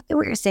exactly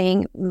what you're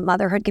saying,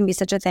 motherhood can be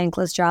such a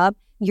thankless job.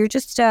 You're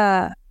just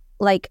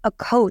like a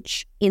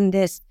coach in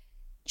this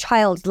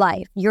child's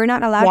life. You're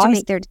not allowed to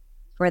make their decisions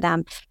for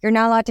them. You're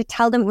not allowed to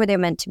tell them where they're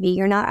meant to be.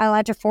 You're not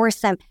allowed to force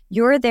them.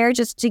 You're there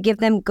just to give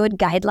them good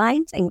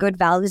guidelines and good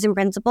values and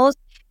principles,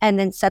 and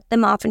then set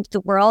them off into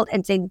the world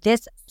and say,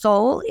 this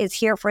soul is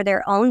here for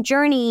their own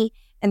journey,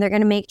 and they're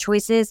going to make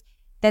choices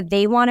that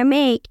they want to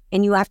make.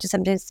 And you have to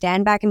sometimes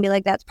stand back and be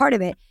like, that's part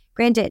of it.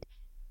 Granted,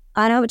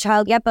 I don't have a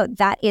child yet, but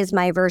that is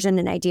my version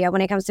and idea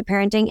when it comes to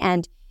parenting.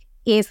 And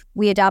if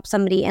we adopt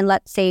somebody, and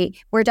let's say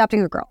we're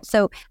adopting a girl.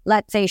 So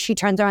let's say she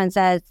turns around and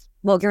says,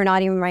 well, you're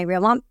not even my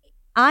real mom.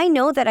 I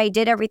know that I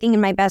did everything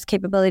in my best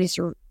capabilities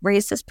to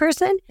raise this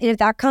person. And if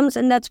that comes,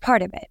 then that's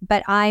part of it.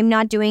 But I'm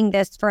not doing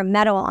this for a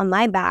medal on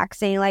my back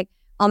saying like,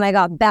 oh my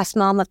God, best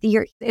mom of the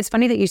year. It's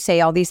funny that you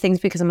say all these things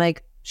because I'm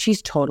like,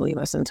 she's totally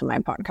listened to my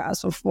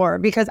podcast before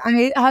because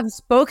I have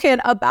spoken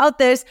about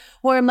this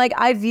where I'm like,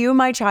 I view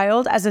my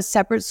child as a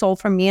separate soul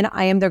from me and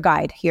I am their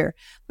guide here.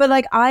 But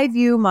like, I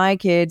view my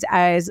kids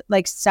as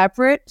like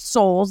separate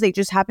souls. They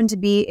just happen to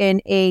be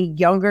in a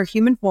younger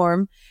human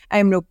form. I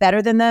am no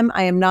better than them.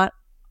 I am not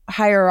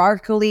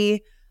hierarchically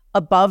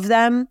above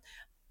them.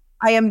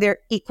 I am their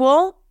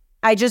equal.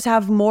 I just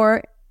have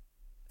more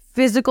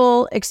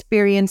physical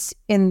experience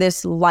in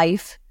this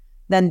life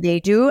than they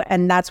do.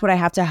 And that's what I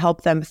have to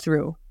help them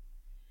through.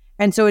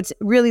 And so it's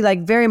really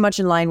like very much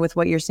in line with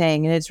what you're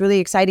saying. And it's really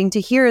exciting to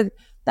hear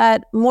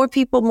that more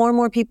and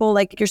more people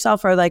like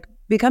yourself are like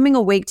becoming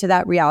awake to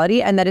that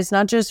reality, and that it's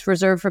not just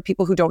reserved for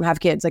people who don't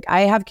have kids. Like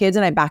I have kids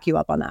and I back you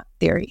up on that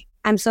theory.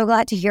 I'm so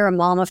glad to hear a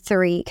mom of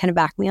 3 kind of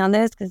back me on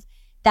this, because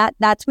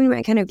that's been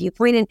my kind of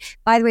viewpoint. And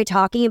by the way,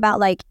 talking about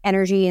like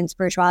energy and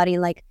spirituality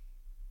and like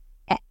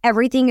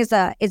everything is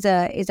a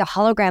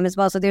hologram as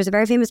well. So there's a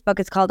very famous book.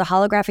 It's called The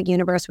Holographic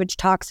Universe, which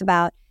talks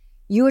about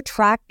you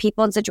attract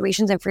people and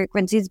situations and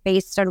frequencies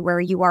based on where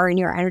you are in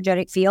your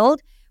energetic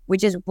field,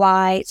 which is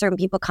why certain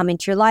people come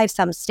into your life.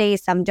 Some stay,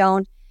 some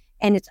don't.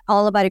 And it's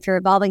all about if you're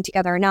evolving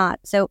together or not.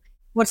 So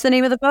what's the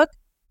name of the book?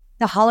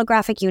 The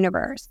Holographic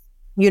Universe.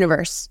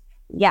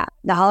 Yeah,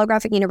 The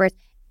Holographic Universe.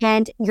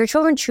 And your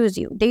children choose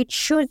you. They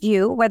choose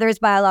you, whether it's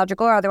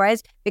biological or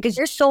otherwise, because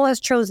your soul has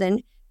chosen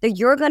that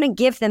you're going to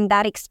give them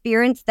that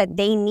experience that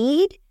they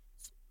need,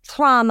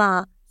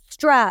 trauma,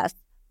 stress,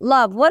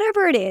 love,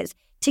 whatever it is,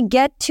 to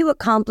get to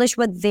accomplish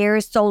what their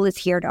soul is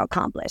here to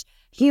accomplish.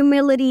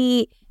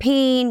 Humility,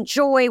 pain,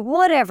 joy,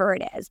 whatever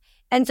it is.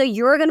 And so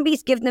you're going to be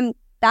give them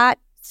that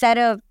set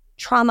of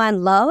trauma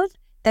and love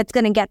that's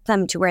going to get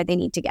them to where they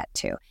need to get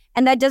to.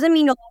 And that doesn't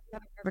mean you'll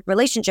have a perfect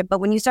relationship, but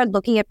when you start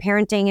looking at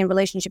parenting and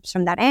relationships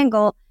from that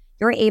angle,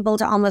 you're able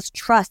to almost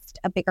trust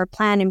a bigger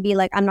plan and be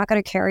like, I'm not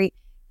going to carry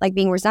like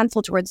being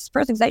resentful towards this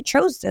person because I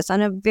chose this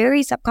on a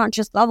very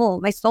subconscious level.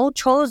 My soul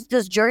chose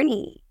this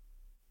journey.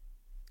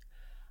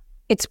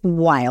 It's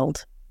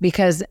wild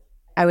because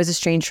I was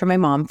estranged from my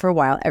mom for a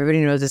while.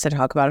 Everybody knows this. I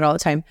talk about it all the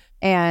time.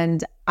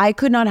 And I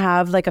could not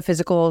have like a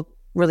physical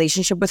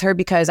relationship with her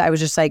because I was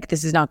just like,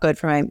 this is not good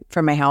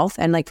for my health.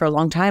 And like for a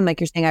long time, like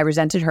you're saying, I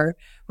resented her,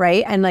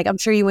 right? And like, I'm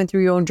sure you went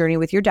through your own journey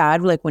with your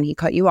dad, like when he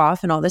cut you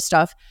off and all this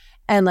stuff.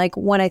 And like,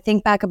 when I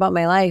think back about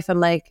my life,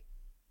 I'm like,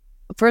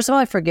 first of all,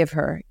 I forgive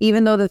her,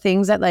 even though the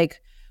things that like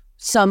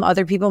some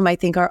other people might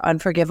think are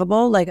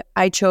unforgivable, like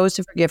I chose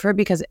to forgive her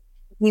because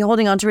me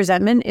holding on to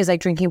resentment is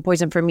like drinking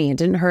poison for me. It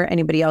didn't hurt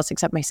anybody else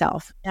except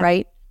myself,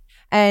 right?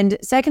 And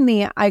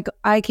secondly,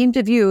 I came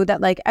to view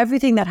that like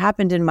everything that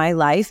happened in my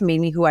life made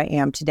me who I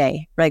am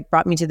today, like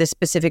brought me to this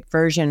specific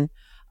version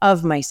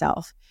of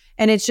myself.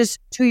 And it's just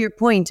to your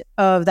point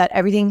of that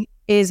everything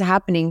is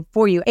happening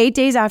for you. 8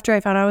 days after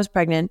I found out I was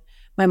pregnant,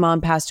 my mom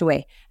passed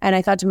away. And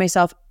I thought to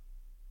myself,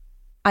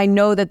 I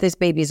know that this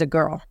baby is a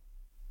girl.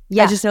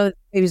 Yeah. I just know that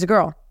the baby's a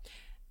girl.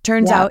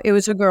 Turns out it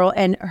was a girl,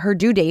 and her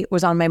due date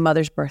was on my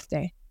mother's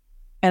birthday.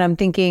 And I'm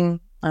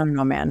thinking, I don't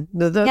know, man.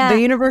 The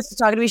universe is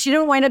talking to me. She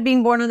didn't wind up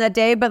being born on that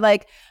day, but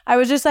like I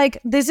was just like,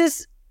 this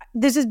is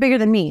bigger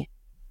than me.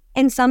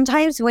 And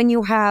sometimes when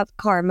you have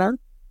karma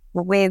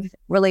with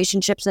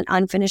relationships and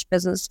unfinished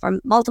business from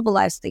multiple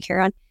lives they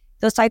carry on,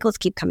 those cycles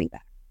keep coming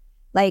back.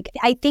 Like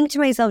I think to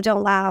myself,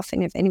 don't laugh.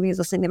 And if anybody's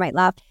listening, they might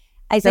laugh.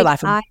 I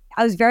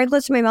was very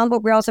close to my mom,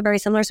 but we're also very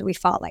similar. So we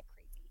fought like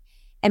crazy.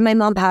 And my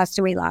mom passed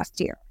away last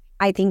year.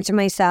 I think to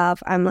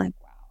myself, I'm like,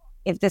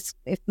 wow,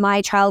 if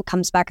my child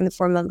comes back in the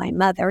form of my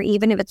mother,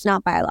 even if it's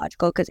not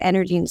biological, because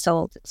energy and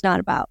souls, it's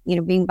not about,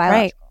 being biological.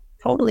 Right.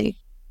 Totally.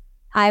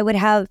 I would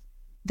have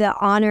the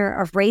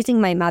honor of raising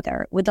my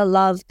mother with a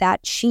love that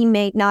she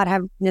may not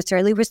have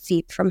necessarily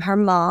received from her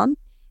mom,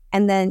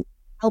 and then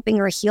helping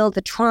her heal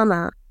the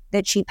trauma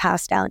that she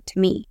passed down to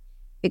me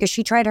because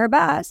she tried her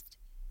best.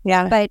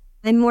 Yeah. But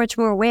I'm much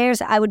more aware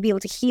that I would be able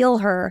to heal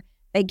her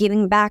by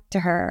giving back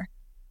to her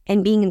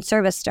and being in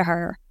service to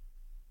her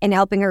and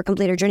helping her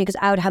complete her journey because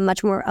I would have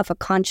much more of a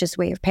conscious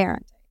way of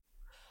parenting.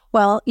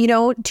 Well,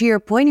 to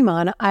your point,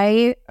 Iman,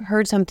 I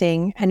heard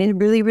something and it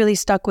really, really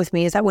stuck with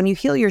me is that when you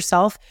heal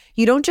yourself,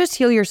 you don't just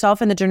heal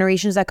yourself and the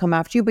generations that come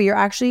after you, but you're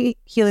actually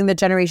healing the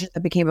generations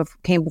that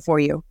came before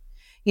you.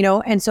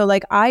 And so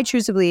like I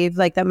choose to believe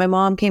like that my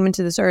mom came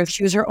into this earth,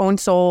 she was her own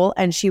soul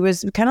and she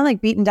was kind of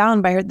like beaten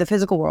down by the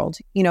physical world,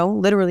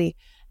 literally.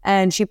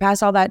 And she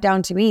passed all that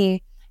down to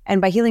me. And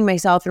by healing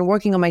myself and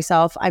working on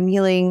myself, I'm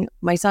healing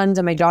my sons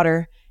and my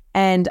daughter.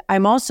 And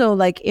I'm also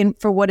like,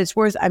 for what it's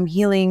worth, I'm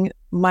healing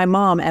my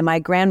mom and my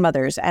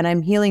grandmothers, and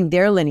I'm healing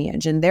their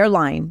lineage and their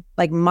line,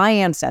 like my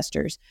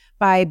ancestors,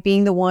 by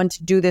being the one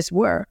to do this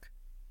work.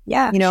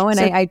 Yeah. And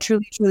I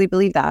truly, truly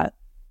believe that.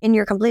 And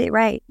you're completely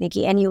right,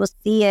 Nikki. And you will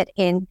see it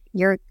in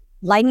your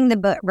lightening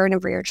the burden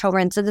for your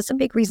children. So this is a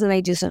big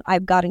reason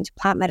I've got into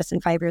plant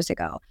medicine 5 years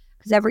ago.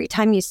 Because every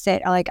time you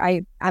sit, like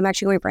I'm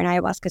actually going for an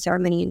ayahuasca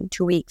ceremony in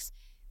 2 weeks.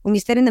 When you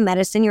sit in the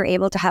medicine, you're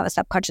able to have a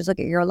subconscious look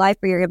at your life,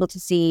 where you're able to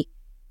see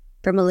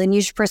from a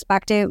lineage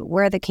perspective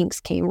where the kinks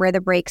came, where the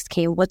breaks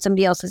came, what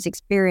somebody else's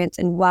experience,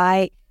 and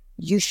why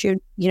you should,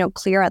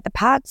 clear out the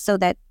path so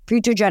that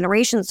future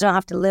generations don't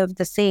have to live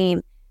the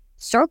same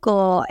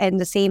circle and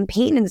the same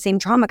pain and the same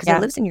trauma because it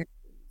lives in your.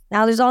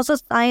 Now, there's also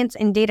science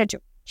and data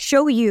to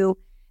show you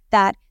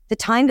that the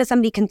time that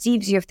somebody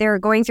conceives you, if they're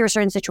going through a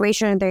certain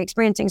situation and they're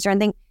experiencing a certain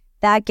thing,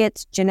 that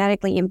gets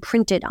genetically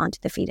imprinted onto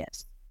the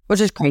fetus. Which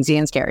is crazy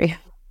and scary.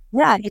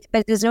 Yeah,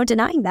 but there's no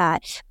denying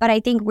that. But I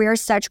think we're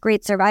such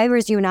great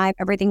survivors, you and I, of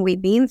everything we've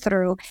been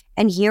through.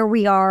 And here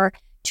we are,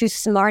 two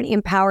smart,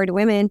 empowered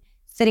women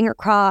sitting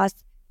across,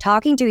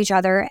 talking to each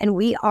other. And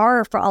we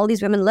are, for all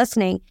these women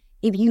listening,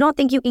 if you don't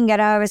think you can get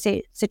out of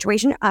a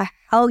situation,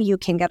 hell you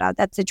can get out of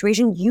that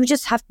situation. You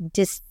just have to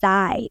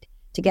decide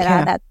to get out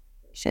of that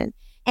situation.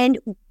 And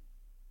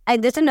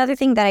that's another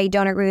thing that I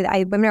don't agree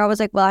with. Women are always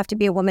like, well, I have to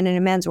be a woman in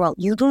a man's world.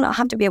 You do not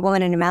have to be a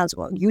woman in a man's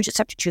world. You just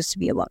have to choose to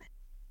be a woman.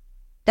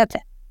 That's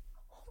it.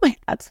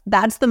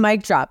 That's the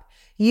mic drop.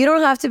 You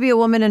don't have to be a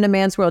woman in a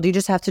man's world. You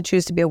just have to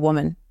choose to be a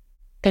woman.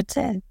 That's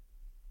it.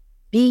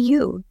 Be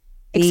you.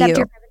 Accept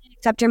your feminine,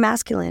 accept your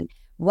masculine.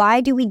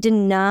 Why do we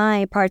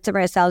deny parts of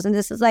ourselves? And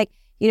this is like,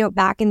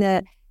 back in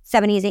the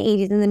 70s and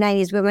 80s and the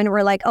 90s, women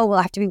were like, oh, we'll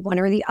have to be one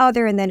or the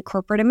other. And then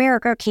corporate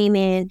America came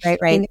in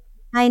in the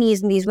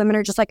 90s. And these women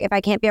are just like, if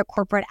I can't be a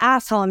corporate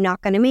asshole, I'm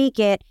not going to make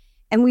it.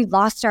 And we've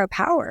lost our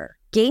power.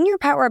 Gain your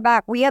power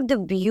back. We have the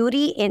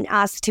beauty in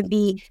us to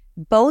be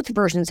both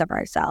versions of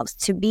ourselves,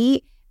 to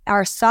be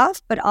our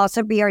soft, but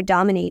also be our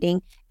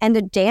dominating. And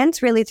the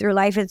dance really through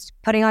life is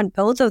putting on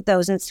both of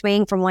those and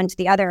swaying from one to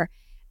the other.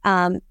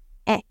 And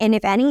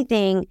if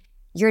anything,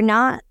 you're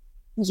not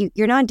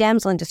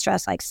damsel in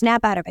distress, like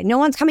snap out of it. No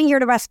one's coming here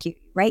to rescue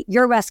you, right?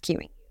 You're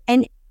rescuing.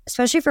 And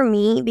especially for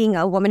me, being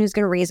a woman who's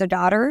going to raise a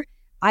daughter,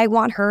 I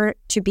want her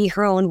to be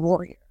her own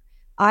warrior.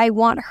 I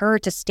want her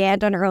to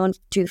stand on her own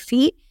 2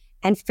 feet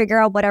and figure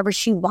out whatever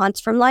she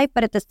wants from life,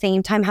 but at the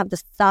same time have the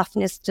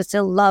softness to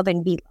still love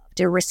and be loved,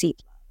 to receive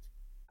love.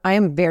 I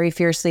am very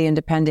fiercely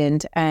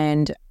independent,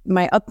 and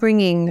my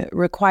upbringing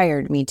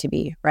required me to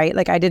be, right?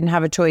 Like I didn't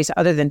have a choice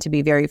other than to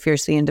be very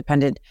fiercely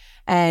independent.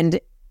 And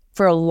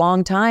for a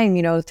long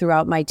time,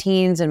 throughout my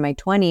teens and my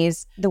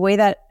 20s, the way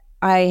that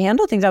I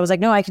handled things, I was like,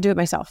 no, I can do it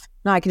myself.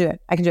 No, I can do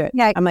it. I can do it.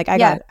 Yeah, I'm like, I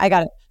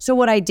got it. So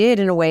what I did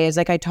in a way is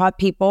like I taught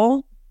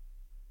people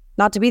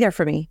not to be there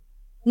for me.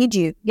 Need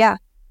you. Yeah.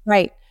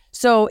 Right.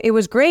 So it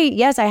was great.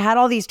 Yes, I had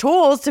all these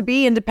tools to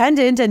be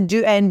independent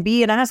and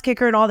be an ass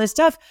kicker and all this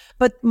stuff,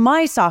 but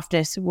my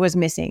softness was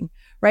missing,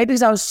 right?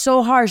 Because I was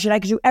so harsh and I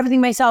could do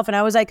everything myself. And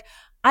I was like,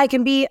 I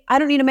don't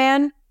need a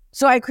man.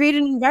 So I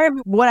created an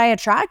environment. What I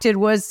attracted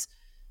was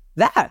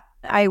that.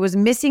 I was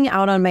missing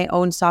out on my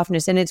own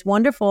softness. And it's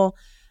wonderful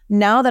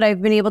now that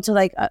I've been able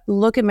to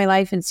look at my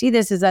life and see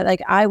this, is that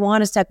like, I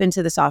want to step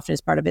into the softness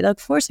part of it.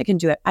 Of course I can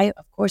do it.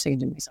 Of course I can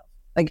do it myself.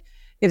 Like,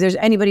 if there's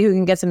anybody who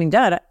can get something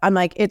done, I'm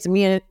like, it's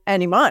me and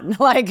Iman.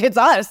 Like, it's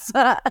us,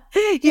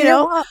 you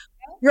know?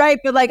 Right.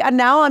 But like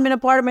now I'm in a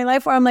part of my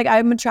life where I'm like,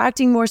 I'm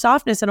attracting more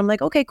softness. And I'm like,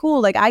 okay,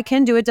 cool. Like I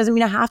can do it. Doesn't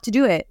mean I have to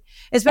do it.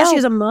 Especially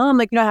as a mom,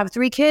 like, I have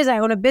 3 kids. I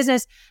own a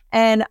business.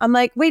 And I'm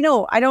like, wait,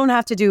 no, I don't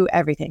have to do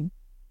everything.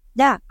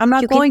 Yeah. I'm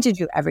not going to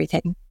do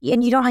everything.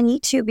 And you don't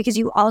need to, because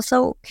you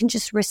also can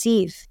just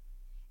receive.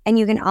 And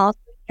you can also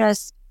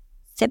just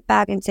sit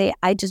back and say,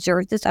 I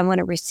deserve this. I want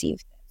to receive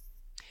this.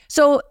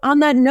 So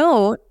on that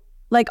note,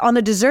 like on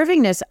the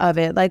deservingness of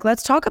it, like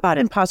let's talk about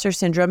imposter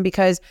syndrome,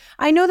 because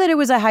I know that it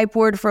was a hype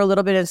word for a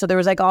little bit. And so there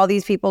was like all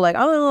these people like,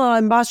 oh,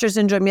 imposter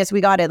syndrome. Yes, we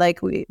got it.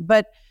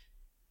 But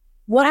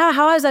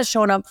how has that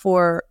shown up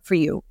for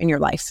you in your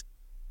life?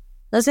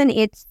 Listen,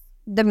 it's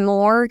the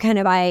more kind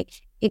of I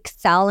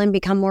excel and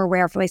become more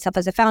aware of myself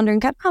as a founder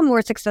and kind of have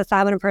more success I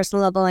have on a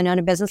personal level and on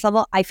a business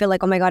level, I feel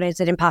like, oh my God, is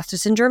it imposter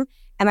syndrome?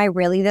 Am I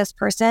really this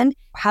person?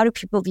 How do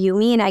people view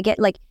me? And I get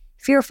like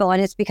fearful,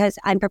 and it's because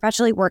I'm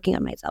perpetually working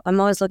on myself. I'm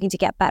always looking to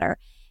get better.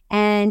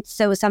 And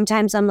so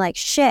sometimes I'm like,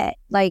 shit,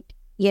 like,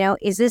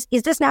 is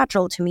this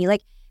natural to me?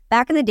 Like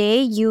back in the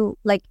day,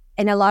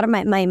 and a lot of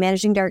my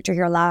managing director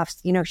here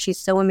laughs, she's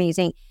so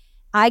amazing.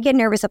 I get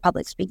nervous at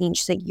public speaking.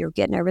 She's like, you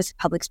get nervous at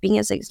public speaking?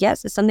 It's like,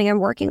 yes, it's something I'm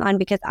working on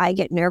because I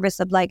get nervous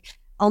of like,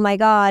 oh my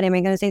God, am I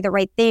going to say the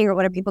right thing or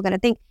what are people going to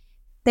think?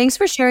 Thanks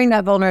for sharing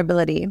that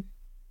vulnerability.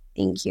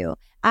 Thank you.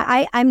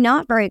 I'm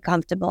not very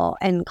comfortable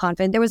and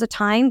confident. There was a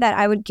time that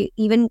I would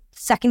even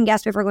second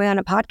guess before going on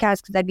a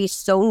podcast because I'd be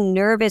so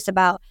nervous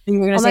about. You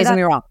were going to say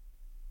something wrong.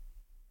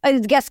 A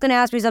guest's going to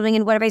ask me something,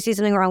 and what if I say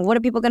something wrong? What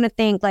are people going to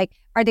think? Like,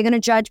 are they going to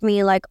judge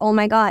me? Like, oh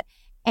my God.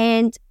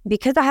 And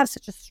because I have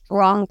such a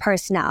strong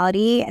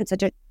personality and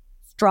such a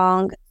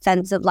strong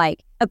sense of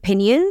like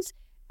opinions,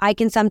 I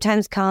can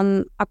sometimes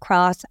come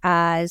across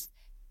as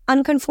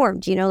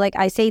unconformed. Like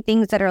I say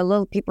things that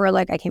are people are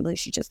like, I can't believe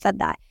she just said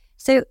that.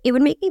 So it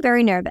would make me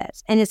very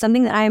nervous. And it's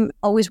something that I'm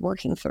always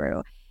working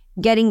through,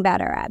 getting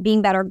better at,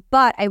 being better.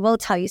 But I will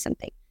tell you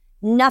something.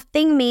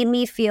 Nothing made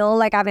me feel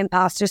like I have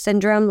imposter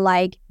syndrome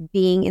like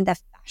being in the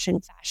fashion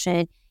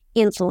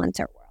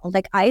influencer world.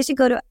 Like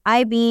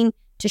I've been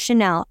to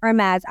Chanel,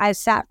 Hermes, I've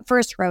sat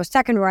first row,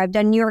 second row, I've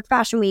done New York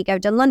Fashion Week,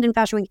 I've done London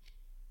Fashion Week.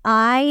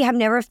 I have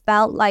never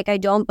felt like I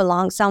don't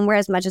belong somewhere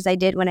as much as I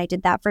did when I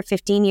did that for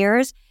 15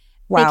 years.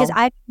 Wow. Because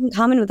I had in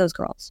common with those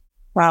girls.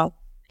 Wow.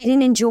 I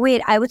didn't enjoy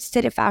it. I would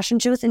sit at fashion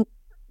shows and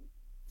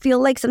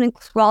feel like something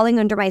crawling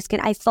under my skin.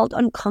 I felt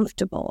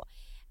uncomfortable.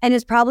 And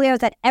it's probably I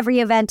was at every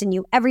event and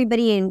knew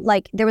everybody, and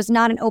like there was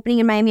not an opening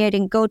in Miami I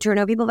didn't go to or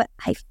know people, but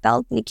I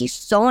felt, Nikki,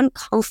 so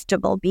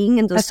uncomfortable being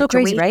in those That's so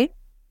crazy, right?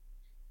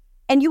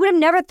 And you would have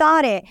never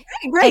thought it.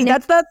 Right.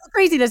 That's the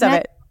craziness of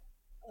it.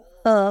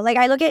 Like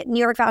I look at New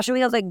York Fashion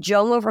Week, I was like,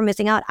 JOMO for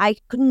missing out. I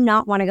could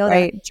not want to go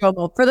there. Right,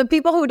 JOMO. For the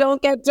people who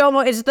don't get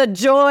JOMO, it's the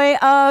joy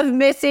of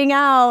missing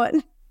out.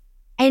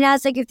 And I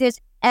was like, if there's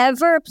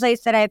ever a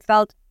place that I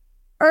felt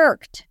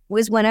irked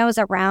was when I was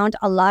around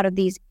a lot of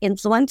these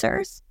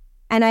influencers.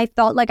 And I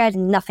felt like I had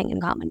nothing in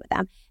common with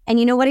them. And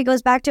you know what? It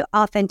goes back to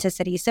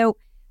authenticity. So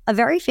a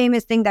very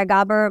famous thing that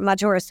Gabor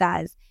Mator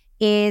says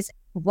is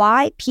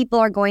why people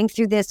are going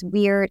through this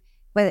weird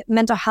with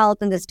mental health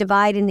and this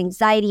divide and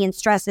anxiety and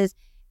stresses.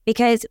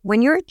 Because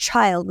when you're a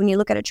child, when you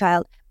look at a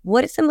child,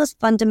 what is the most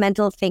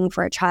fundamental thing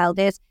for a child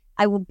is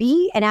I will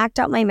be and act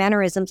out my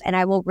mannerisms and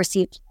I will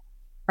receive,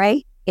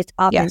 right? It's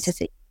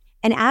authenticity.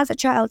 Yes. And as a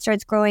child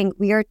starts growing,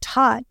 we are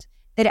taught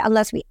that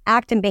unless we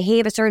act and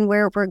behave a certain way,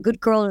 or we're a good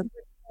girl,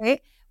 right,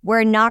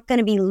 we're not going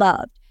to be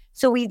loved.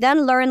 So we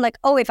then learn like,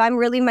 oh, if I'm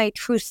really my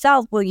true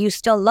self, will you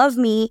still love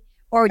me?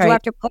 Or do I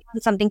have to put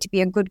on something to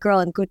be a good girl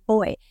and good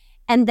boy?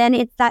 And then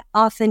it's that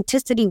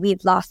authenticity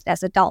we've lost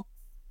as adults.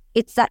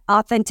 It's that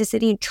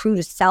authenticity and true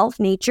to self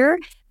nature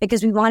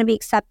because we want to be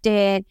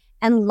accepted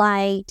and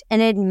liked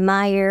and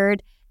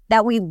admired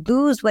that we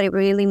lose what it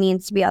really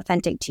means to be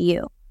authentic to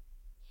you.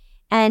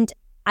 And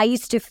I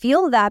used to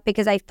feel that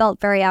because I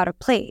felt very out of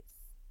place.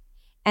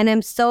 And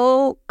I'm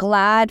so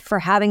glad for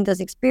having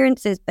those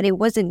experiences, but it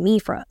wasn't me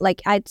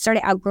I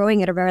started outgrowing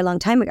it a very long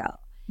time ago.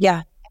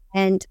 Yeah.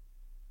 And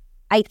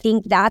I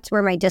think that's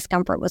where my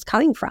discomfort was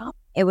coming from.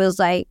 It was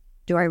like,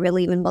 do I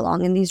really even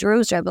belong in these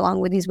rooms? Do I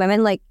belong with these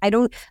women? Like, I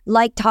don't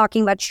like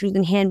talking about shoes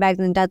and handbags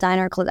and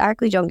designer clothes. I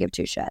actually don't give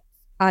two shits,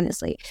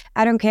 honestly.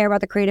 I don't care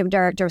about the creative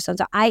director or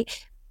something. I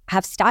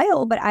have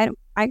style, but I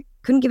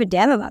couldn't give a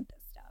damn about this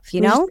stuff,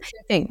 you know?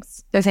 They're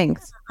things.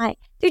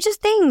 They're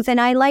just things.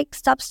 And I like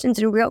substance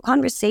and real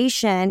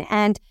conversation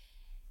and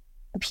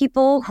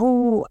people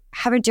who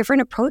have a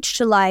different approach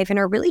to life and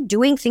are really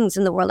doing things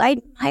in the world. I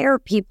admire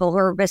people who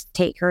are risk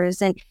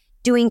takers and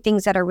doing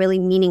things that are really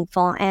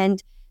meaningful.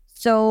 And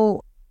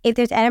so if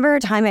there's ever a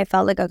time I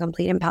felt like a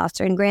complete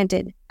imposter, and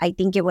granted, I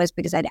think it was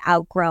because I'd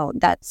outgrown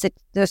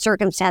the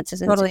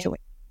circumstances and the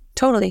situation.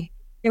 Totally.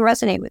 They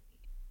resonate with me.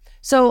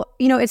 So,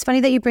 it's funny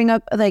that you bring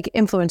up like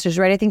influencers,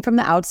 right? I think from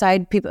the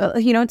outside, people,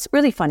 it's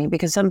really funny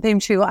because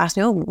sometimes people ask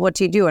me, oh, what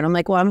do you do? And I'm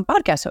like, well, I'm a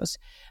podcast host.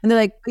 And they're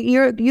like,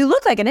 you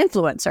look like an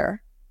influencer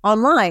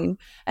online.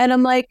 And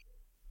I'm like,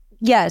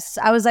 yes.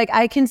 I was like,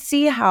 I can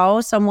see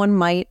how someone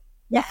might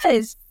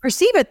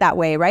perceive it that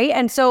way, right?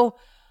 And so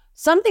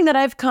something that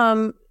I've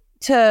come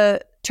to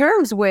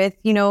terms with,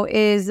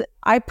 is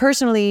I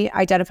personally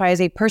identify as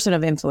a person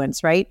of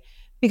influence, right?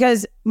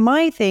 Because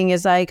my thing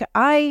is like,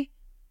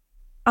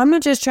 I'm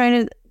not just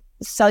trying to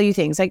sell you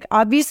things. Like,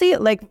 obviously,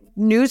 like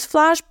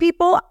newsflash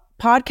people,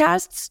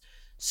 podcasts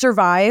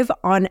survive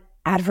on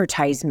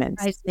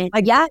advertisements. Like,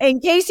 yeah. In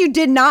case you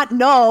did not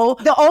know,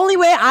 the only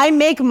way I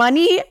make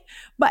money,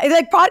 but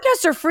like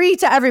podcasts are free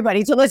to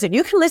everybody to listen.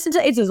 You can listen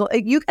to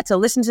it. You get to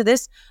listen to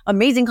this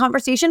amazing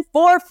conversation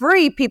for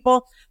free,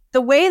 people.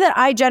 The way that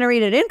I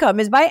generated income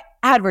is by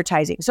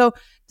advertising. So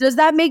does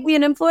that make me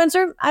an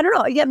influencer? I don't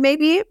know. Yeah,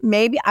 maybe,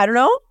 I don't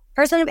know.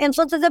 Person of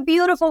influence is a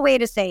beautiful way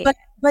to say it.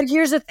 But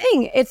here's the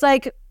thing. It's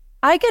like,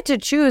 I get to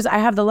choose. I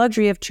have the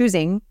luxury of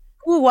choosing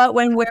who, what,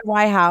 when, where,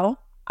 why, how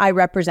I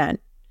represent,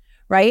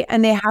 right?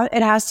 And it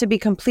has to be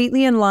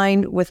completely in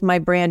line with my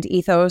brand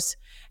ethos.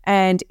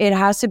 And it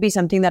has to be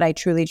something that I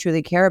truly,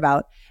 truly care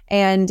about.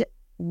 And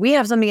we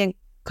have something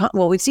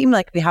well, we seem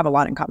like we have a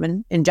lot in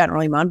common in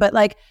general, Iman, but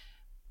like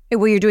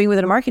what you're doing with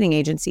a marketing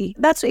agency,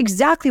 that's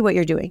exactly what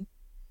you're doing.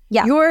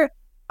 Yeah. You're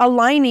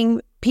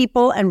aligning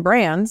people and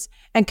brands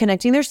and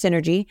connecting their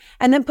synergy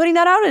and then putting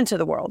that out into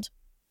the world.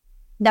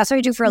 That's what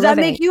I do for a living. Does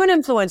that living. make you an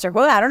influencer?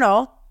 Well, I don't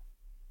know.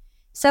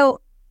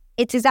 So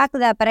it's exactly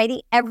that. But I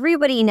think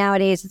everybody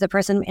nowadays is a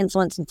person of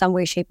influence in some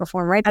way, shape, or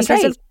form, right? That's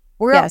because right.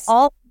 We're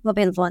all of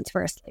influence,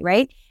 firstly,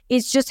 right?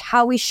 It's just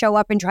how we show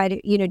up and try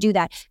to, do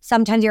that.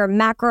 Sometimes you're a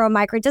macro or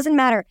micro. It doesn't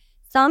matter.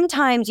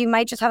 Sometimes you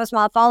might just have a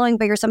small following,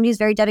 but you're somebody who's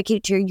very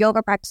dedicated to your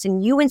yoga practice,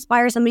 and you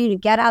inspire somebody to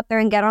get out there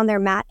and get on their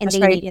mat, and they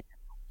need it.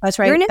 That's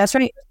right. That's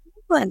right.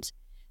 Influence.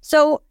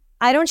 So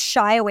I don't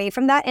shy away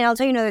from that. And I'll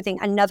tell you another thing.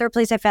 Another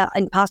place I felt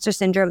imposter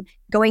syndrome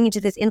going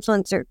into this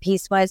influencer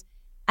piece was,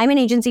 I'm an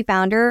agency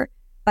founder,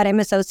 but I'm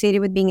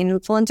associated with being an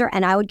influencer,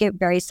 and I would get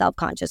very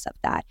self-conscious of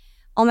that.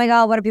 Oh my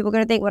God, what are people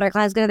going to think? What are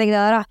clients going to think?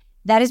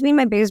 That has been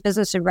my biggest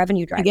business and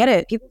revenue driver. I get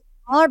it.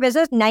 All our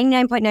business,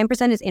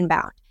 99.9% is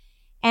inbound.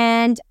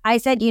 And I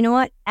said, you know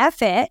what?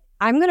 F it.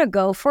 I'm going to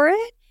go for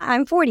it.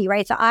 I'm 40,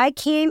 right? So I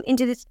came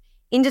into this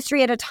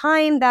industry at a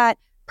time that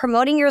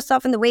promoting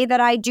yourself in the way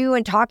that I do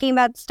and talking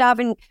about stuff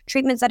and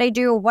treatments that I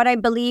do, what I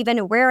believe in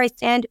and where I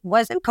stand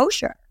wasn't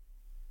kosher.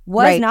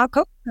 Was not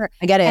kosher.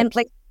 I get it. And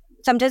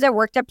sometimes I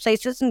worked at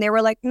places and they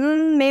were like,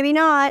 maybe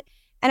not.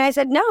 And I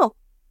said, no,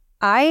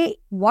 I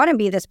want to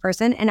be this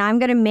person, and I'm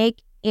going to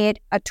make it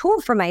a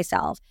tool for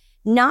myself.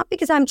 Not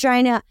because I'm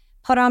trying to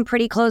put on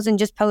pretty clothes and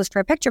just pose for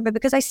a picture, but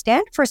because I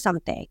stand for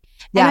something.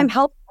 Yeah. And I'm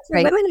helping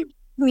women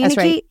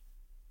communicate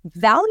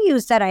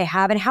values that I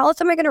have. And how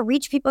else am I going to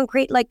reach people and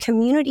create like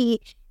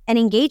community and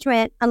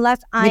engagement unless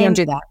I don't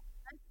do that?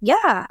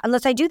 Yeah,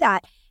 unless I do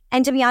that.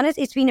 And to be honest,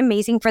 it's been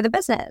amazing for the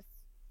business.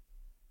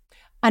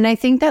 And I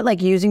think that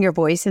like using your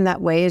voice in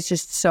that way is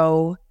just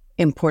so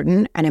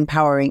important and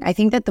empowering. I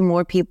think that the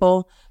more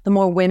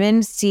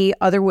women see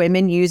other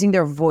women using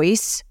their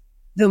voice,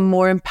 the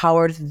more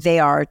empowered they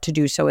are to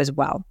do so as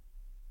well.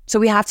 So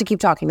we have to keep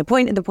talking. The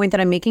point that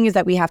I'm making is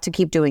that we have to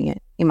keep doing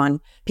it, Iman.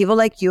 People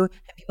like you,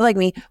 people like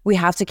me, we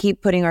have to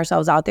keep putting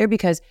ourselves out there,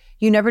 because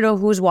you never know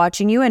who's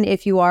watching you. And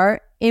if you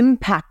are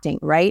impacting,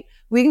 right?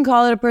 We can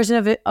call it a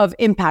person of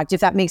impact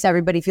if that makes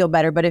everybody feel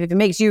better. But if it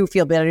makes you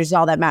feel better, it's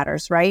all that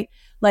matters, right?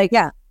 Like,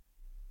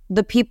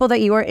 the people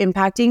that you are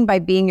impacting by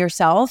being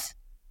yourself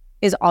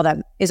is all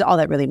that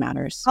really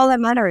matters. All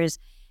that matters.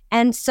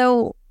 And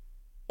so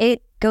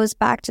it goes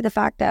back to the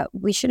fact that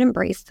we should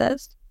embrace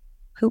this.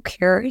 Who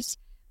cares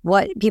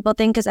what people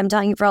think? Because I'm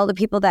telling you, for all the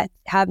people that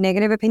have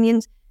negative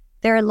opinions,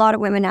 there are a lot of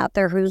women out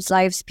there whose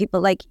lives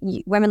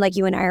women like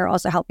you and I are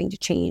also helping to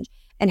change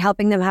and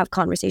helping them have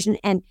conversation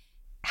and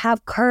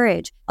have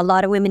courage. A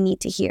lot of women need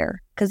to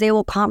hear, because they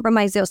will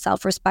compromise their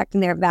self-respect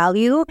and their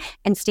value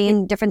and stay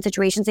in different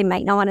situations they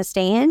might not want to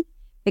stay in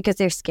because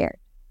they're scared.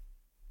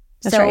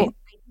 That's right.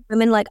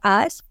 Women like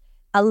us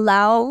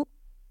allow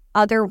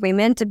other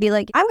women to be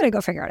like, I'm going to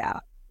go figure it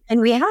out.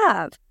 And we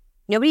have.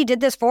 Nobody did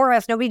this for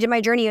us. Nobody did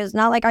my journey. It's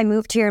not like I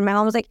moved here and my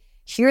mom was like,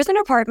 here's an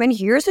apartment,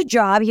 here's a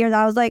job here. And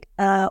I was like,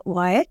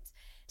 what?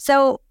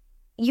 So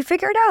you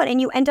figure it out and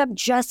you end up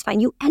just fine.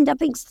 You end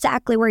up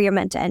exactly where you're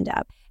meant to end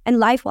up. And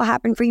life will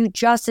happen for you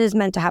just as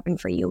meant to happen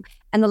for you.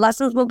 And the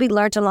lessons will be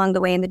learned along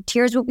the way, and the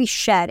tears will be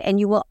shed, and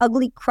you will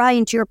ugly cry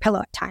into your pillow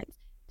at times.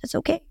 That's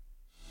okay.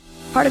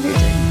 Part of your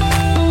journey.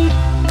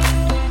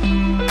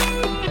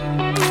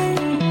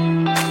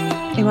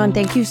 Iman,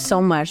 thank you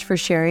so much for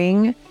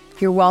sharing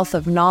your wealth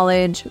of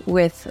knowledge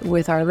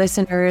with our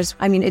listeners.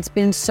 I mean, it's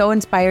been so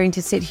inspiring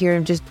to sit here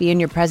and just be in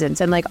your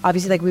presence. And like,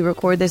 obviously, like we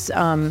record this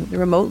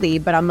remotely,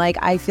 but I'm like,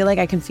 I feel like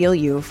I can feel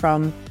you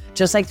from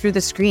just like through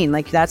the screen.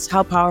 Like, that's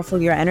how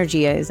powerful your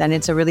energy is. And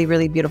it's a really,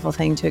 really beautiful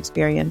thing to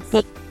experience.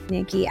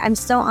 Nikki, I'm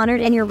so honored.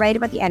 And you're right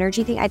about the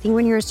energy thing. I think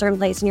when you're in a certain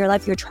place in your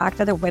life, you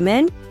attract other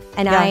women.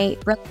 And I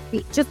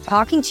really, just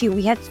talking to you,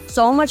 we had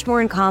so much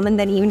more in common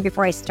than even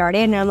before I started.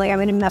 And I'm like, I'm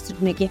going to message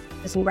Nikki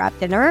and grab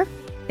dinner,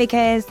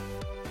 because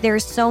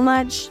there's so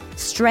much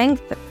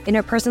strength in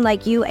a person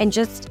like you, and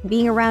just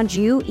being around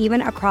you,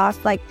 even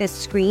across like this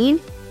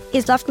screen,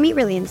 is left me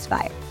really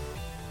inspired.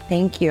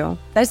 Thank you.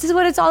 This is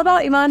what it's all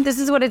about, Iman. This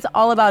is what it's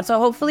all about. So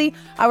hopefully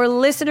our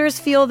listeners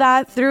feel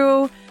that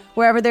through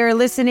wherever they're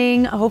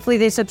listening. Hopefully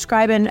they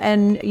subscribe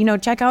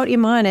and check out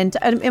Iman. And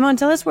Iman,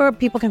 tell us where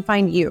people can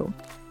find you.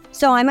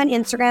 So I'm on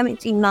Instagram.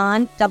 It's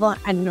Iman, I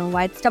don't know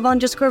why it's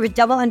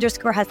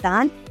 __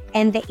 Hasan.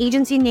 And the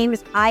agency name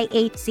is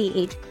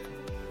IHCH.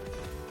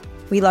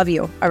 We love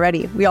you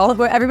already.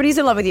 Everybody's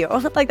in love with you.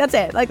 Like, that's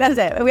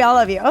it. We all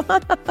love you.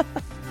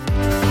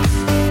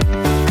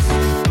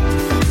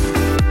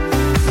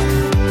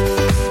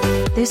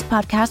 This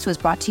podcast was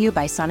brought to you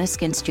by Sana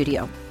Skin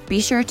Studio. Be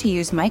sure to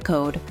use my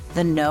code,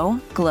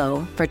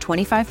 TheNoGlow, for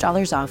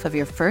 $25 off of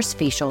your first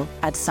facial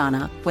at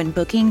Sana when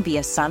booking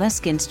via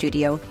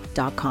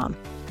sanaskinstudio.com.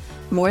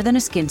 More than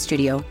a skin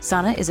studio,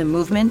 Sana is a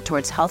movement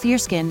towards healthier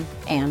skin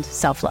and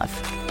self-love.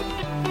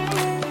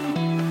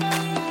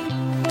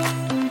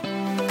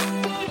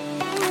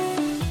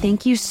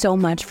 Thank you so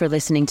much for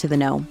listening to The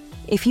Know.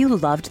 If you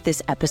loved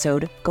this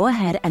episode, go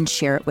ahead and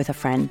share it with a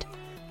friend.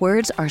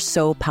 Words are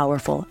so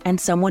powerful, and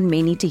someone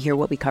may need to hear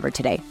what we covered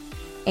today.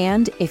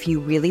 And if you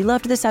really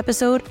loved this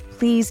episode,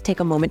 please take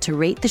a moment to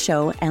rate the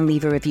show and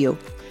leave a review.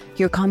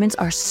 Your comments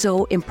are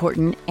so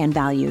important and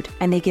valued,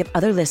 and they give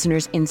other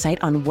listeners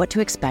insight on what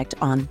to expect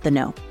on The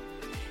Know.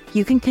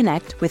 You can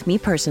connect with me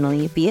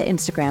personally via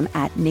Instagram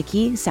at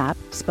Nikki Sap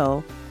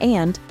Spo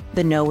and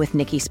The Know with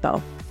Nikki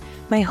Spo.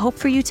 My hope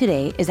for you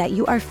today is that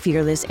you are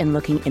fearless in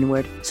looking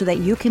inward so that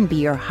you can be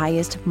your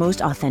highest, most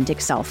authentic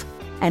self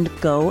and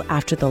go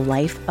after the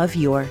life of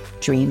your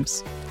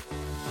dreams.